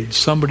afraid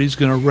somebody's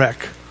going to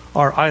wreck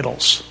our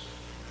idols.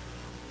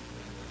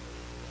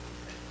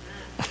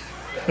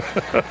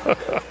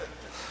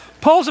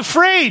 Paul's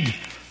afraid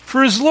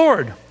for his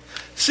Lord.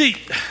 See,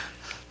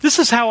 this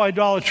is how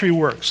idolatry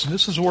works, and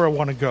this is where I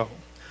want to go.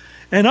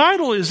 An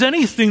idol is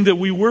anything that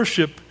we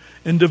worship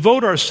and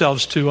devote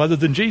ourselves to other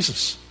than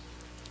Jesus.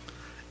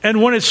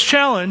 And when it's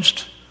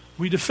challenged,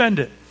 we defend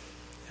it.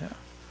 Yeah.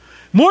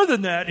 More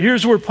than that,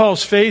 here's where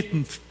Paul's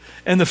faith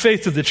and the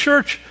faith of the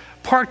church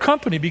part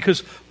company,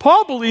 because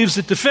Paul believes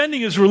that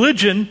defending his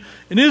religion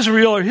in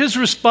Israel are his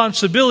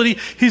responsibility.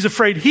 He's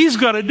afraid he's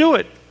got to do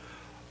it.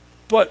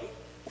 But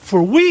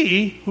for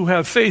we who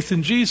have faith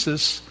in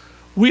Jesus,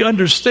 we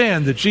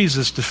understand that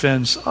Jesus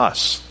defends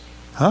us.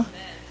 Huh?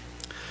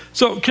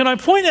 So can I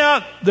point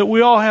out that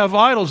we all have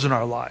idols in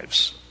our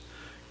lives?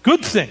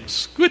 Good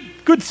things,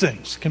 good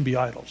things can be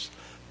idols.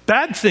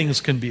 Bad things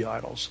can be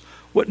idols.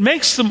 What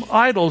makes them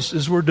idols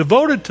is we're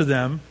devoted to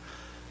them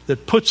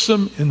that puts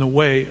them in the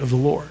way of the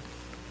Lord.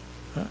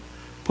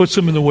 Puts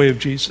them in the way of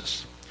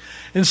Jesus.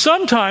 And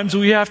sometimes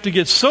we have to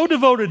get so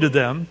devoted to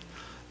them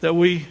that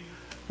we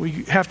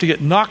have to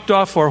get knocked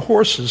off our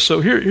horses.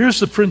 So here's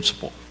the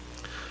principle.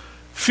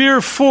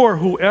 Fear for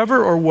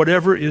whoever or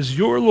whatever is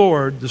your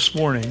Lord this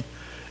morning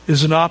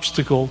is an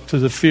obstacle to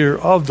the fear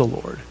of the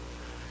Lord.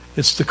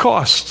 It's the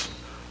cost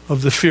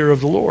of the fear of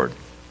the Lord.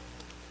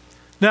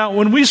 Now,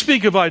 when we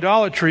speak of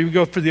idolatry, we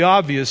go for the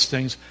obvious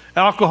things.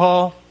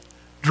 Alcohol,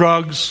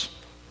 drugs,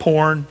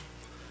 porn,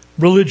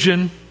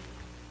 religion,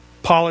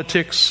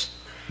 politics,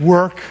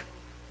 work,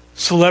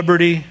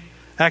 celebrity,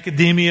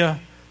 academia,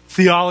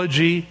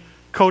 theology,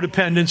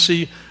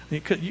 codependency.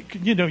 You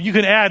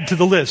can add to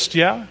the list,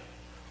 yeah?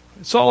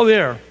 It's all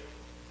there.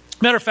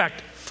 Matter of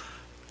fact,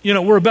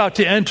 we're about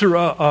to enter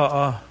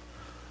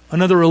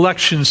another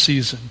election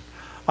season.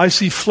 I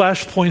see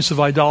flashpoints of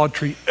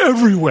idolatry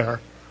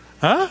everywhere.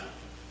 Huh?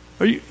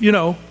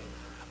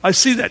 I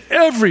see that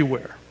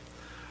everywhere.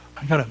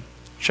 I got to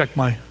check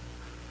I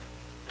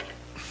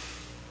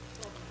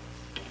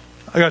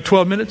got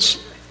 12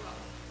 minutes?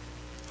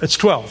 It's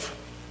 12.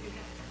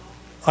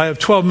 I have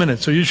 12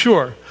 minutes. Are you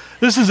sure?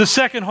 This is the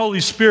second Holy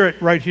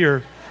Spirit right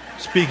here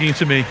speaking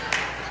to me.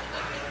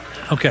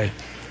 Okay.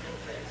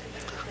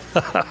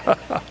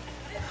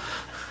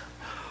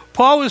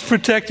 Paul was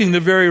protecting the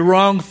very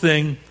wrong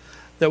thing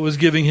that was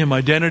giving him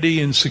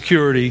identity and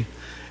security,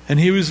 and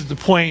he was at the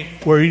point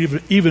where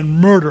he'd even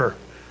murder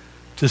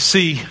to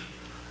see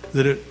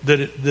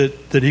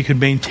that he could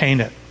maintain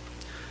it.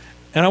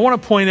 And I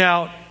want to point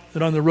out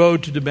that on the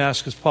road to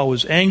Damascus, Paul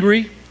was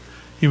angry,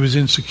 he was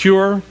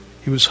insecure,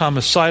 he was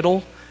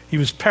homicidal, he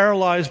was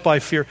paralyzed by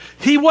fear.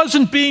 He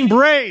wasn't being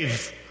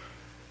brave.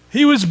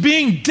 He was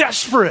being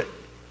desperate.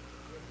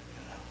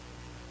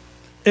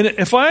 And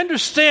if I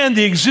understand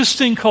the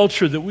existing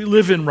culture that we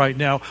live in right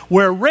now,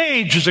 where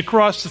rage is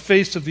across the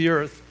face of the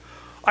earth,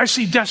 I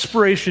see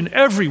desperation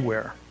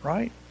everywhere,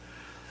 right?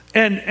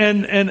 And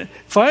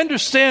if I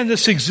understand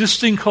this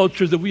existing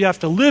culture that we have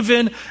to live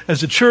in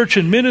as a church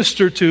and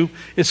minister to,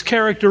 it's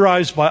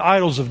characterized by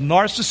idols of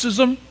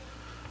narcissism,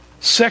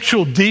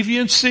 sexual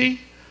deviancy,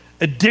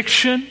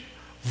 addiction,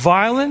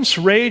 violence,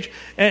 rage,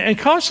 and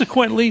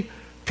consequently,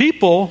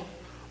 people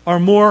are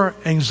more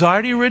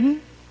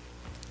anxiety-ridden,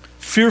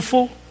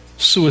 fearful,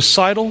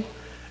 suicidal,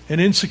 and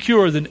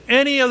insecure than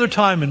any other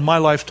time in my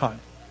lifetime.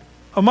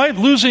 Am I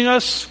losing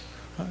us?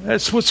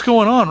 That's what's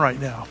going on right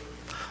now.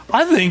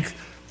 I think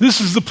this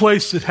is the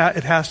place that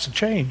it has to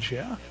change,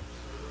 yeah?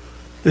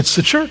 It's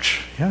the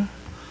church, yeah?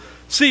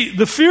 See,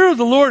 the fear of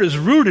the Lord is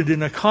rooted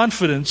in a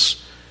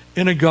confidence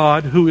in a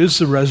God who is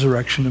the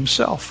resurrection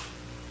himself.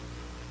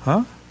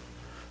 Huh?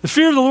 The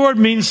fear of the Lord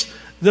means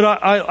that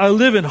I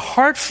live in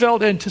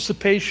heartfelt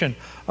anticipation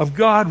of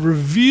God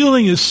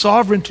revealing his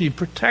sovereignty,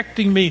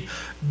 protecting me,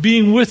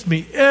 being with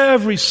me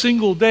every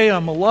single day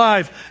I'm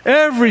alive.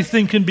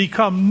 Everything can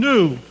become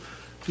new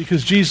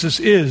because Jesus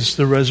is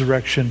the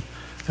resurrection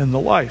and the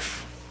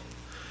life.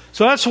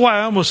 So that's why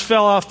I almost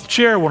fell off the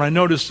chair when I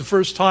noticed the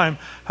first time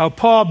how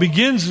Paul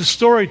begins his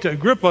story to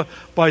Agrippa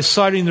by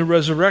citing the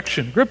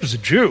resurrection. Agrippa's a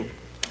Jew.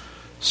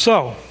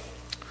 So,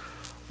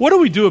 what do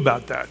we do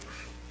about that?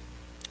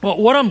 Well,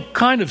 what I'm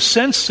kind of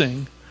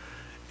sensing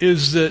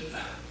is that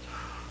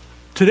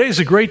today's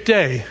a great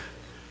day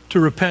to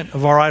repent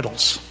of our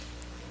idols.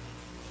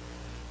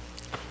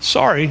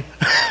 Sorry.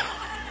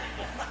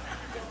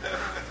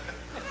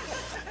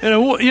 In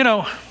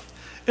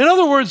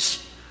other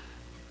words,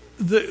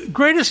 the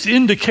greatest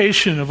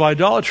indication of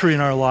idolatry in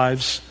our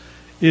lives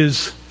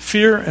is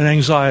fear and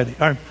anxiety.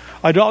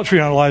 Idolatry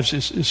in our lives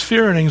is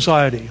fear and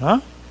anxiety, huh?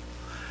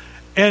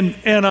 And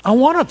I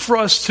want for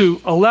us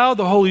to allow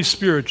the Holy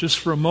Spirit just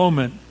for a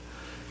moment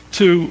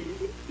to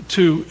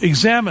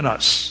examine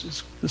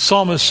us. The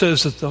psalmist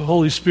says that the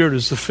Holy Spirit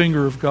is the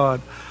finger of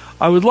God.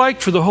 I would like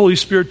for the Holy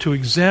Spirit to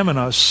examine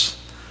us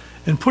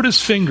and put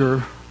his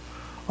finger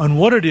on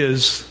what it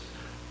is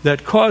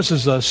that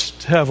causes us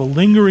to have a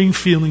lingering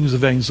feelings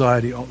of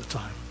anxiety all the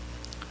time.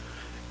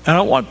 And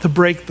I want to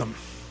break them.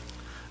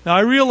 Now, I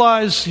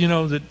realize,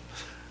 that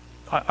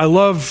I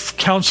love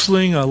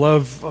counseling. I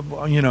love,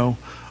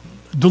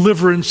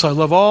 deliverance. I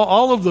love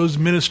all of those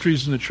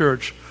ministries in the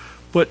church.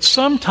 But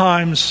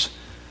sometimes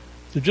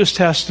there just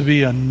has to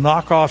be a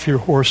knock off your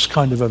horse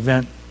kind of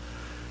event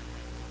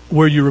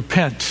where you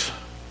repent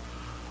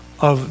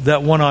of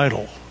that one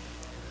idol.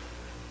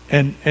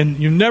 And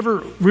you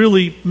never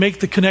really make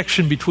the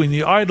connection between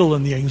the idol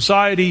and the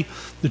anxiety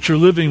that you're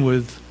living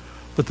with,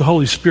 but the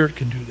Holy Spirit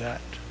can do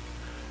that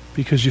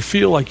because you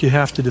feel like you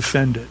have to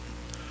defend it.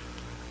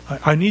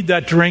 I need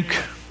that drink.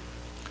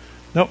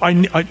 I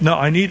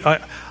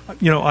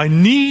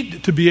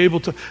need to be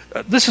able to.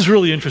 This is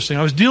really interesting.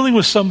 I was dealing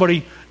with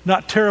somebody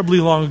not terribly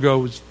long ago,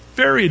 it was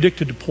very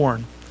addicted to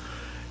porn.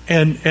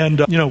 And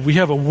we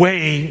have a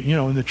way,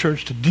 in the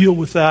church to deal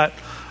with that.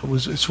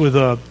 It's with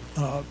a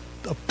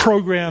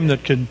program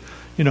that can,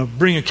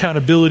 bring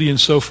accountability and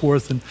so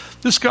forth. And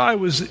this guy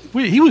was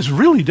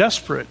really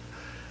desperate.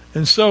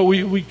 And so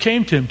we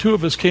came to him, two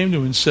of us came to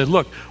him and said,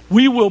 look,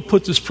 we will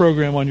put this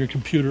program on your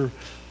computer.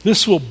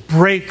 This will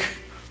break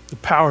the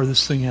power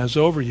this thing has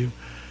over you.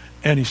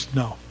 And he said,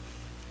 no,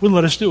 wouldn't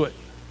let us do it.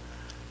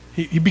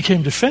 He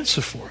became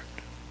defensive for it.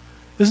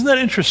 Isn't that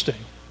interesting?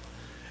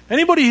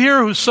 Anybody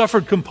here who's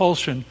suffered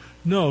compulsion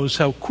knows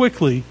how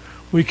quickly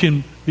we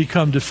can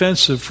become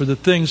defensive for the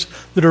things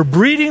that are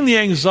breeding the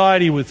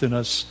anxiety within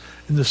us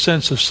in the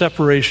sense of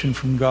separation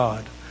from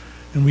God.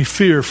 And we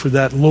fear for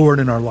that Lord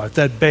in our life,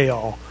 that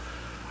Baal,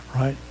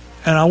 right?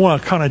 And I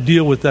want to kind of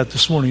deal with that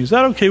this morning. Is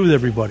that okay with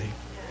everybody?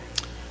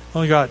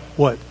 Only got,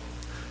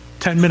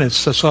 10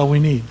 minutes, that's all we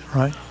need,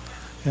 right?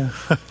 Yeah.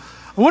 I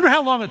wonder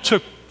how long it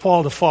took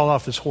Paul to fall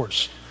off his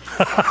horse.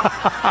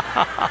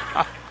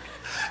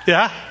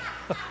 Yeah?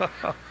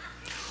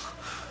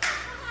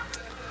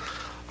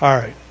 All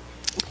right.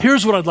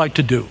 Here's what I'd like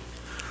to do.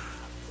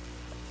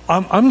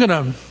 I'm going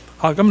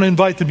to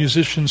invite the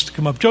musicians to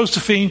come up.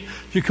 Josephine,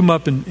 if you come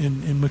up in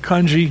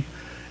Makunji,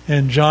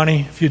 and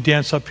Johnny, if you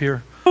dance up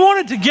here. I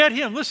wanted to get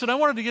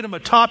him a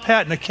top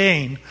hat and a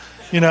cane,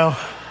 That's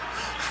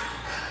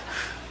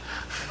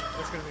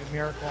going to be a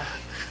miracle.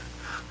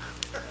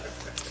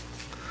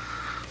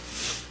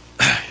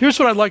 Here's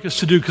what I'd like us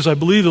to do, because I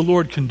believe the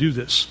Lord can do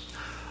this.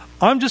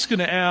 I'm just going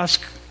to ask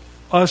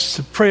us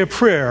to pray a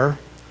prayer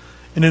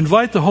and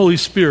invite the Holy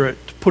Spirit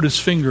to put his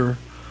finger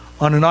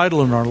on an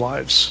idol in our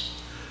lives.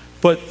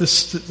 But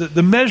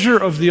the measure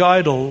of the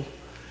idol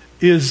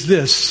is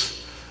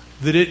this,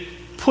 that it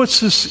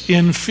puts us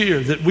in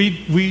fear, that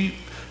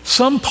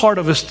some part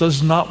of us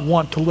does not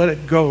want to let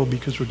it go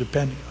because we're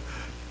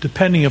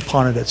depending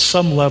upon it at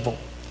some level.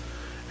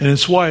 And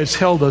it's why it's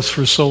held us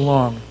for so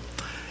long.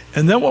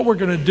 And then what we're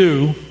going to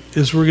do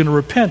is we're going to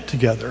repent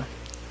together,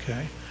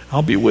 okay?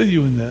 I'll be with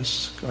you in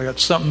this. I got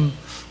something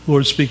the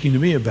Lord's speaking to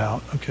me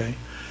about, okay?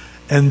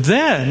 And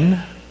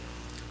then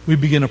we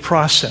begin a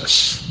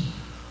process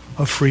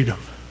of freedom,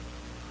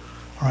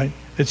 all right?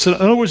 In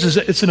other words,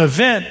 it's an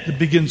event that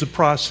begins a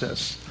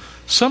process.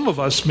 Some of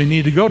us may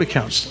need to go to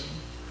counseling.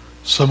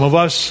 Some of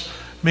us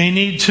may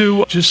need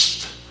to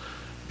just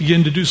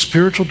begin to do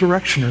spiritual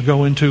direction or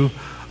go into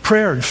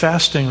prayer and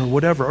fasting or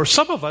whatever. Or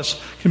some of us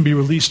can be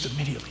released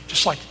immediately,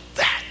 just like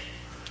that.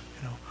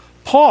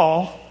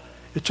 Paul,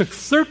 it took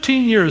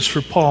 13 years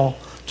for Paul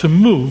to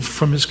move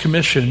from his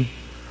commission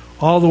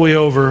all the way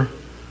over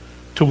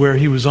to where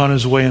he was on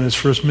his way in his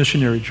first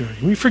missionary journey.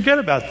 We forget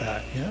about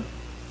that, yeah?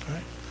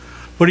 Right?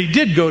 But he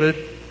did go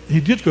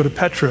to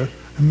Petra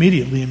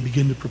immediately and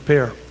begin to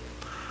prepare.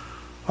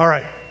 All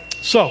right,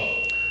 so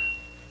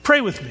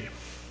pray with me.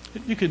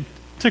 You can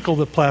tickle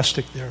the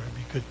plastic there. It'd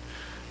be good.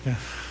 Yeah.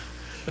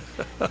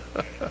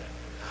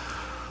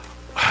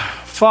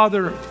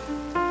 Father,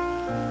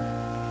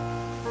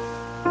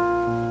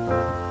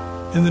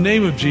 in the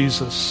name of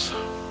Jesus,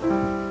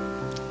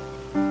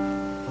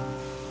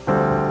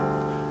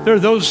 there are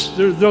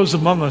those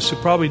among us who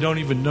probably don't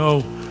even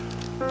know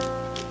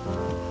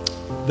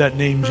that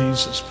name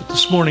Jesus, but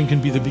this morning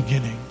can be the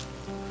beginning.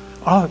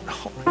 All it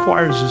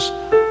requires is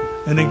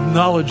an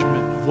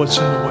acknowledgement of what's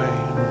in the way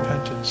and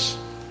repentance.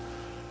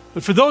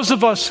 But for those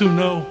of us who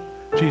know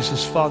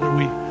Jesus, Father,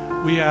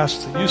 we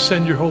ask that you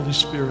send your Holy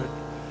Spirit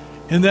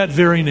in that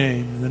very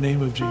name, in the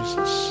name of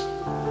Jesus,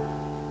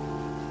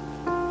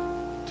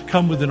 to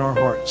come within our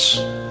hearts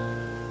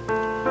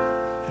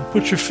and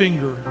put your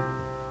finger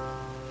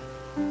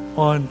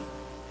on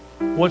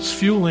what's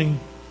fueling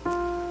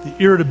the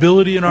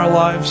irritability in our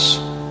lives,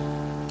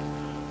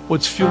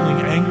 what's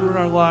fueling anger in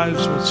our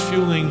lives, what's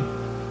fueling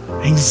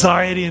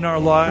anxiety in our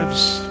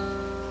lives,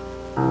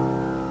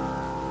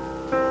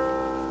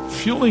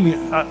 fueling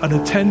an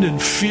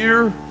attendant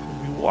fear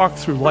that we walk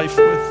through life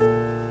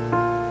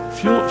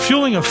with,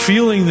 fueling a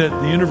feeling that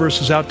the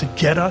universe is out to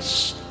get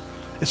us.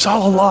 It's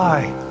all a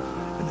lie,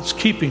 and it's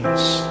keeping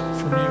us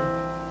from you.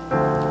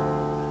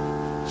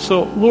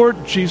 So,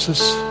 Lord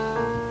Jesus,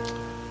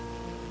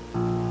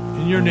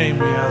 in your name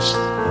we ask,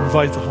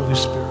 invite the Holy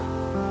Spirit.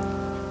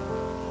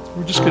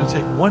 We're just going to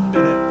take 1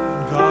 minute,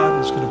 and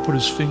God is going to put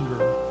his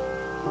finger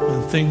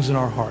on things in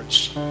our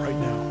hearts right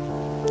now.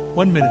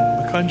 1 minute.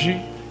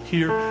 Makunji,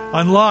 here,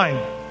 online,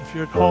 if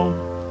you're at home,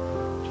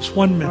 just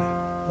 1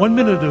 minute. 1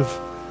 minute of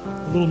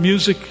a little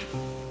music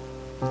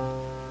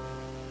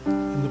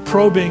and the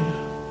probing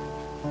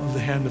of the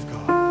hand of God.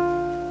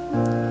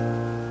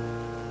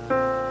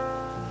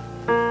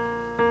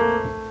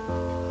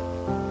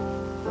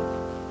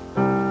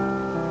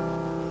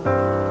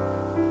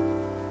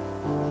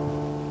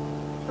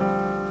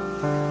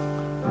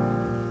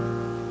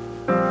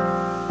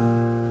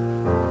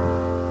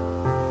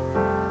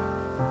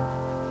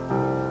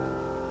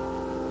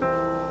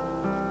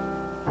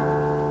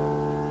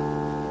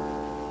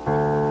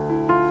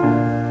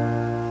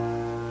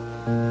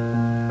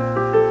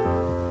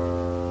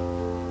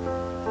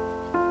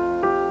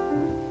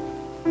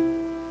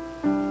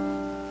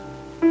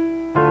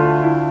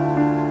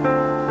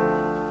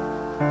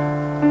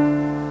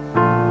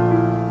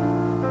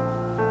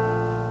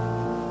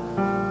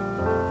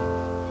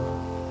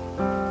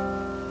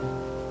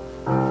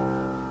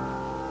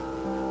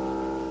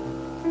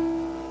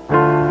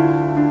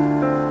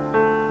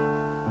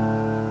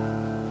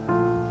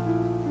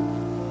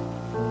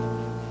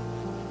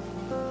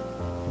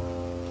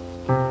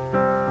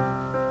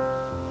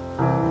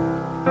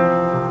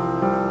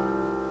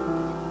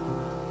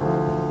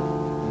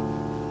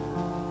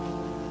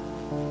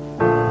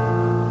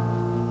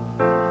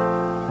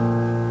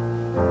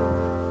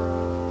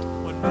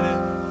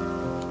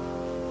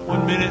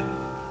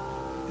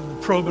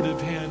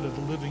 probative hand of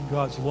the living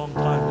God's a long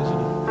time, isn't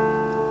it?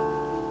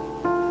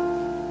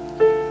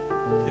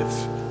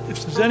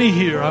 If there's any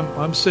here,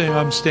 I'm saying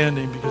I'm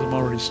standing because I'm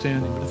already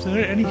standing, but if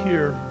there are any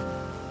here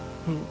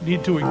who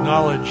need to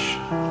acknowledge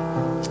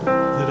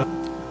that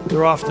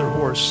they're off their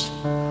horse,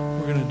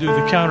 we're going to do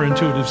the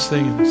counterintuitive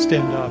thing and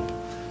stand up.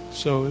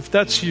 So if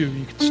that's you,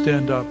 you can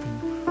stand up,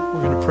 and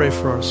we're going to pray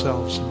for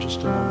ourselves in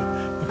just a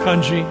moment.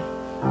 Makanji,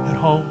 at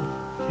home,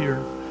 here,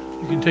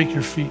 you can take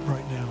your feet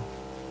right now.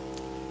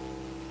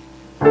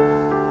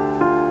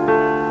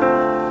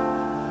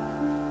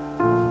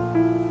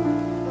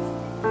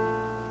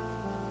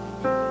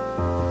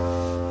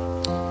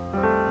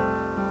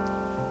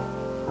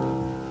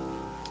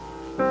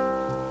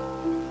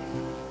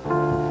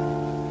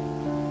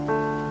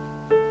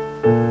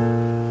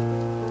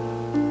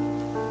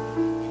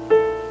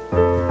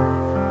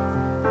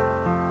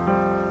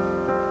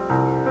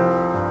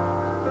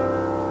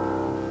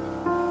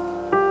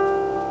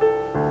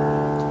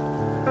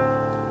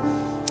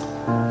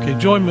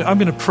 Join me. I'm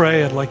going to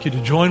pray. I'd like you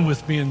to join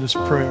with me in this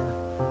prayer.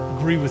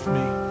 Agree with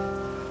me.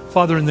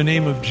 Father, in the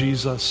name of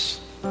Jesus,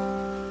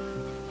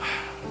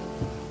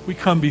 we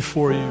come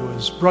before you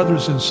as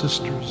brothers and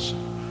sisters,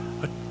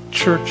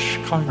 church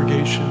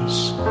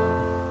congregations,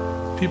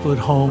 people at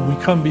home.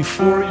 We come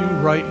before you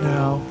right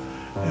now,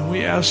 and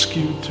we ask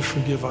you to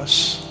forgive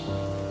us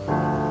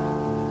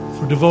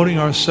for devoting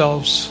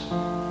ourselves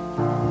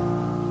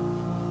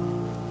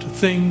to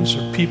things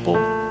or people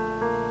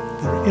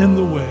that are in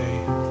the way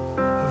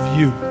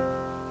you.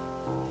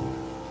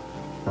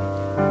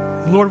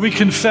 And Lord, we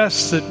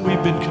confess that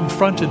we've been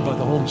confronted by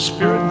the Holy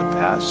Spirit in the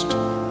past.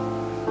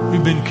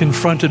 We've been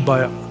confronted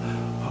by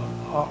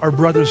our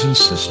brothers and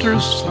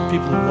sisters, some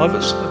people who love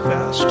us in the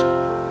past,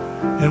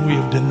 and we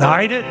have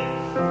denied it,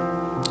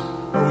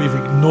 or we've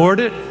ignored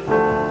it,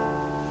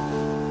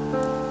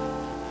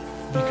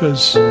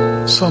 because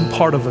some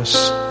part of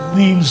us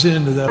leans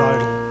into that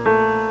idol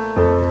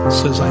and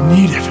says, I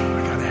need it,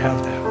 I gotta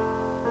have that.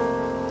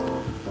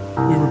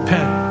 We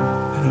repent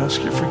and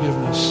ask your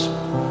forgiveness.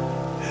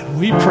 And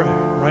we pray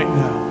right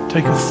now,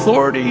 take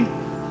authority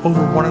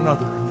over one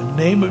another in the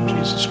name of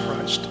Jesus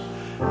Christ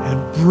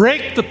and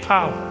break the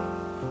power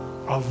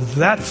of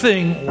that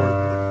thing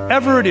or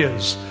whatever it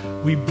is.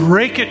 We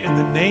break it in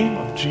the name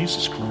of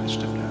Jesus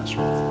Christ of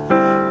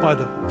Nazareth. By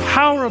the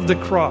power of the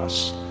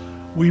cross,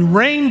 we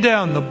rain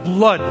down the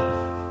blood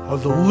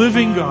of the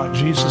living God,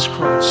 Jesus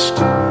Christ,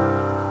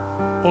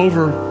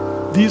 over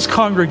these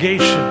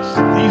congregations,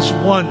 these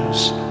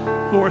ones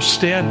who are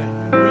standing,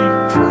 and we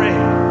pray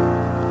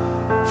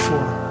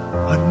for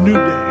a new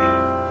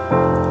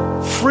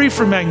day, free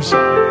from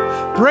anxiety.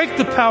 Break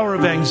the power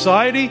of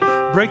anxiety,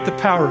 break the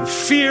power of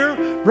fear,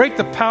 break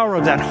the power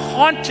of that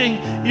haunting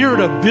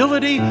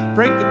irritability,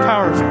 break the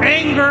power of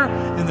anger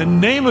in the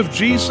name of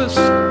Jesus.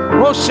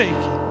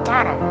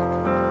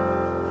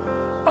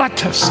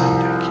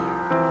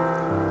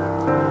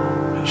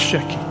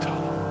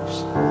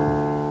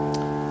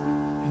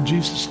 In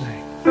Jesus' name.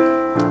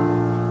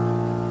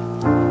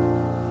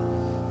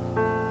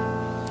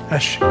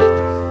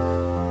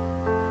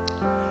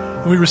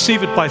 And we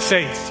receive it by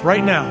faith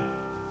right now.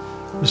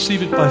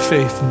 Receive it by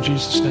faith in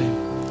Jesus' name.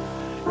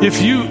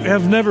 If you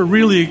have never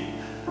really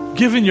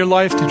given your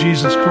life to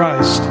Jesus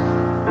Christ,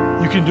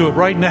 you can do it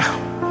right now.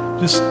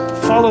 Just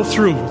follow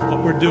through with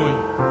what we're doing.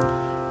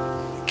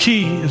 The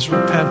key is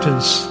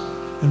repentance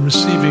and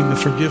receiving the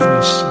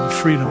forgiveness and the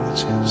freedom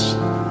that's His.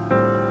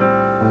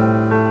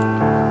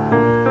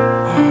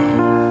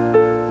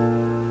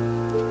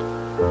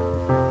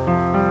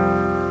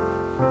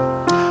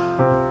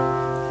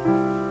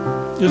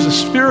 There's a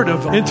spirit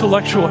of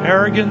intellectual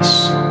arrogance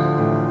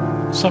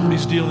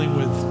somebody's dealing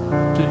with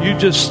that you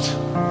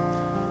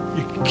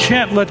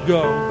can't let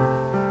go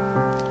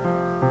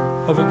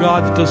of a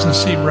God that doesn't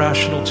seem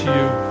rational to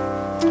you.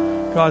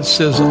 God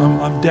says,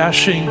 I'm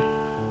dashing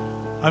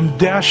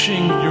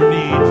your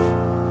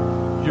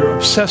need, your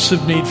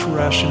obsessive need for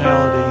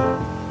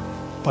rationality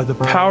by the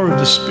power of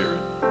the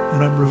Spirit,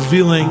 and I'm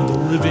revealing the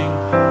living,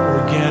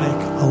 organic,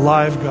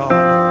 alive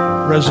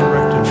God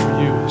resurrected for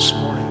you this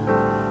morning.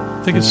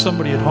 I think it's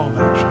somebody at home,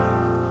 actually.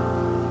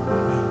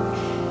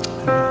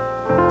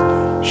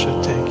 Amen.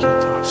 Should take you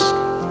task.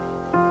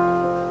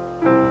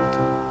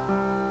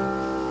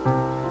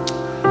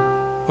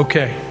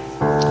 Okay.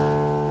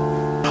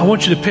 I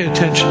want you to pay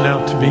attention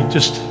now to me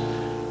just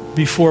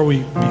before we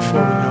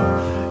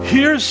go.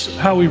 Here's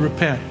how we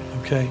repent,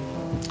 okay?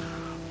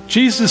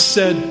 Jesus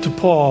said to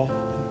Paul,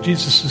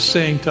 Jesus is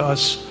saying to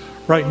us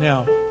right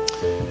now,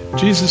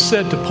 Jesus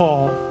said to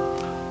Paul,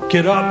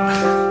 get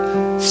up,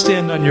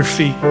 stand on your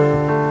feet.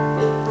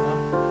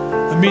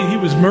 I mean, he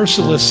was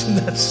merciless in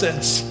that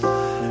sense.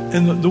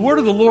 And the word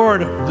of the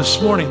Lord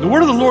this morning, the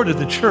word of the Lord to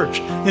the church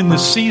in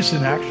this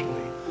season actually,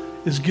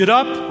 is get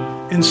up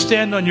and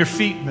stand on your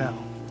feet now.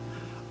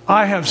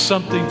 I have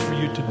something for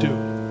you to do.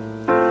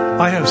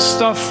 I have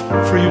stuff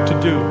for you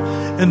to do.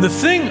 And the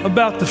thing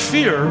about the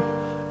fear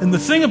and the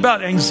thing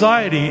about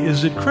anxiety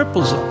is it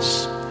cripples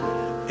us.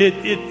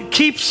 it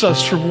keeps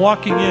us from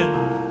walking in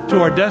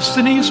to our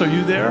destinies. Are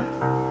you there?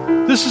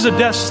 This is a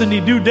destiny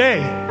new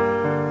day.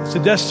 It's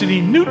a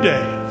destiny new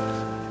day.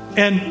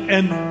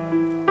 And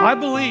I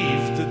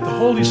believe that the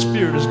Holy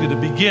Spirit is going to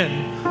begin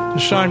to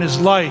shine His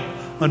light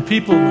on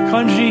people in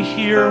Makunji,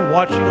 here,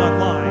 watching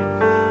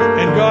online.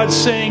 And God's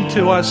saying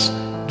to us,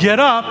 get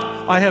up,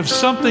 I have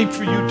something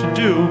for you to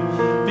do,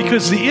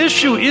 because the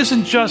issue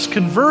isn't just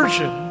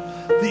conversion,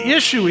 the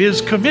issue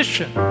is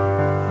commission.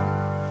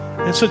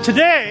 And so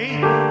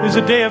today is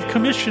a day of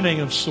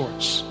commissioning of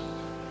sorts.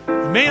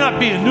 It may not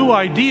be a new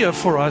idea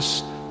for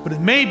us, but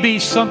it may be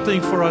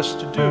something for us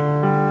to do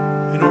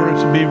in order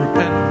to be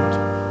repentant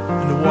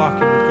and to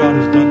walk in what God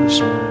has done this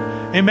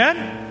morning. Amen?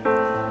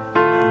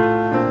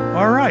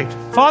 All right.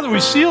 Father, we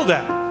seal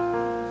that.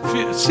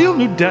 Seal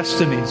new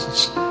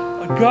destinies.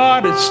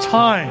 God, it's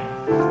time.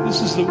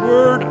 This is the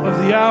word of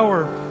the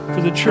hour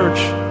for the church.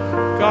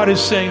 God is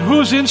saying,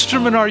 whose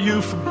instrument are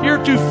you from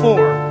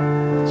heretofore?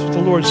 That's what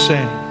the Lord's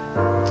saying.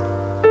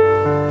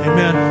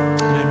 Amen,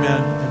 and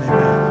amen, and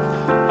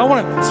amen. I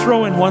want to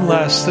throw in one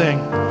last thing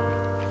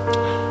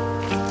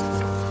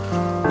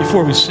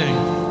before we sing.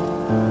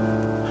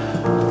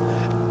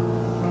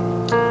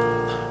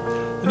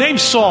 The name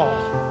Saul.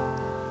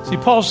 See,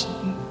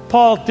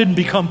 Paul didn't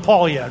become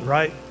Paul yet,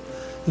 right?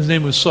 His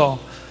name was Saul.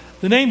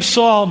 The name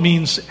Saul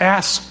means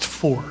asked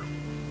for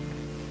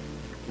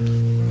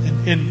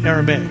in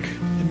Aramaic.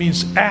 It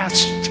means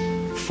asked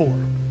for.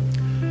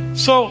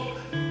 So,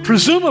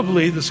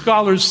 presumably, the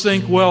scholars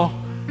think, well,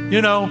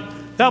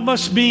 that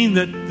must mean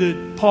that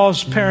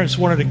Paul's parents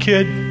wanted a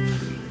kid,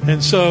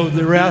 and so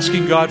they were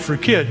asking God for a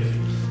kid.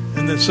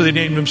 And then, so they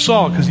named him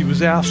Saul because he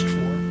was asked for.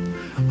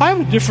 I have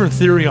a different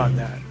theory on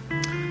that.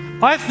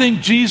 I think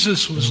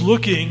Jesus was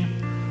looking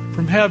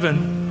from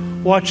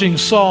heaven, watching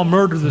Saul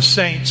murder the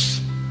saints.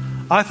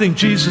 I think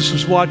Jesus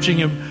was watching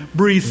him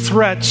breathe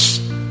threats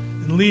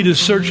and lead his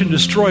search and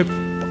destroy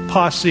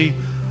posse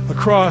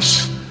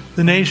across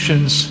the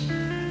nations.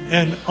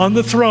 And on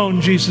the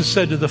throne, Jesus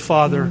said to the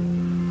Father,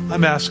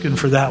 I'm asking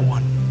for that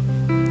one.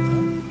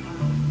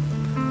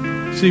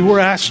 See, we're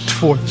asked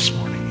for this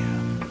morning.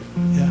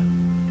 Yeah.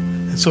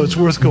 And so it's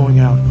worth going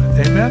out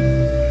with. Amen?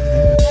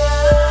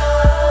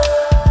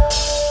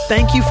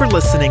 Thank you for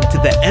listening to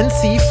the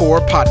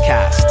NC4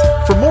 podcast.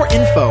 For more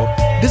info,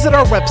 visit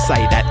our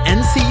website at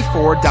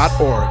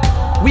nc4.org.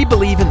 We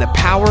believe in the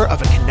power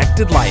of a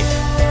connected life.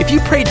 If you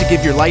prayed to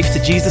give your life to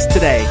Jesus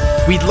today,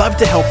 we'd love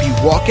to help you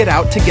walk it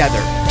out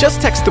together. Just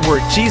text the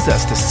word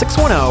Jesus to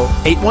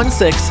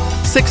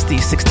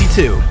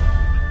 610-816-6062.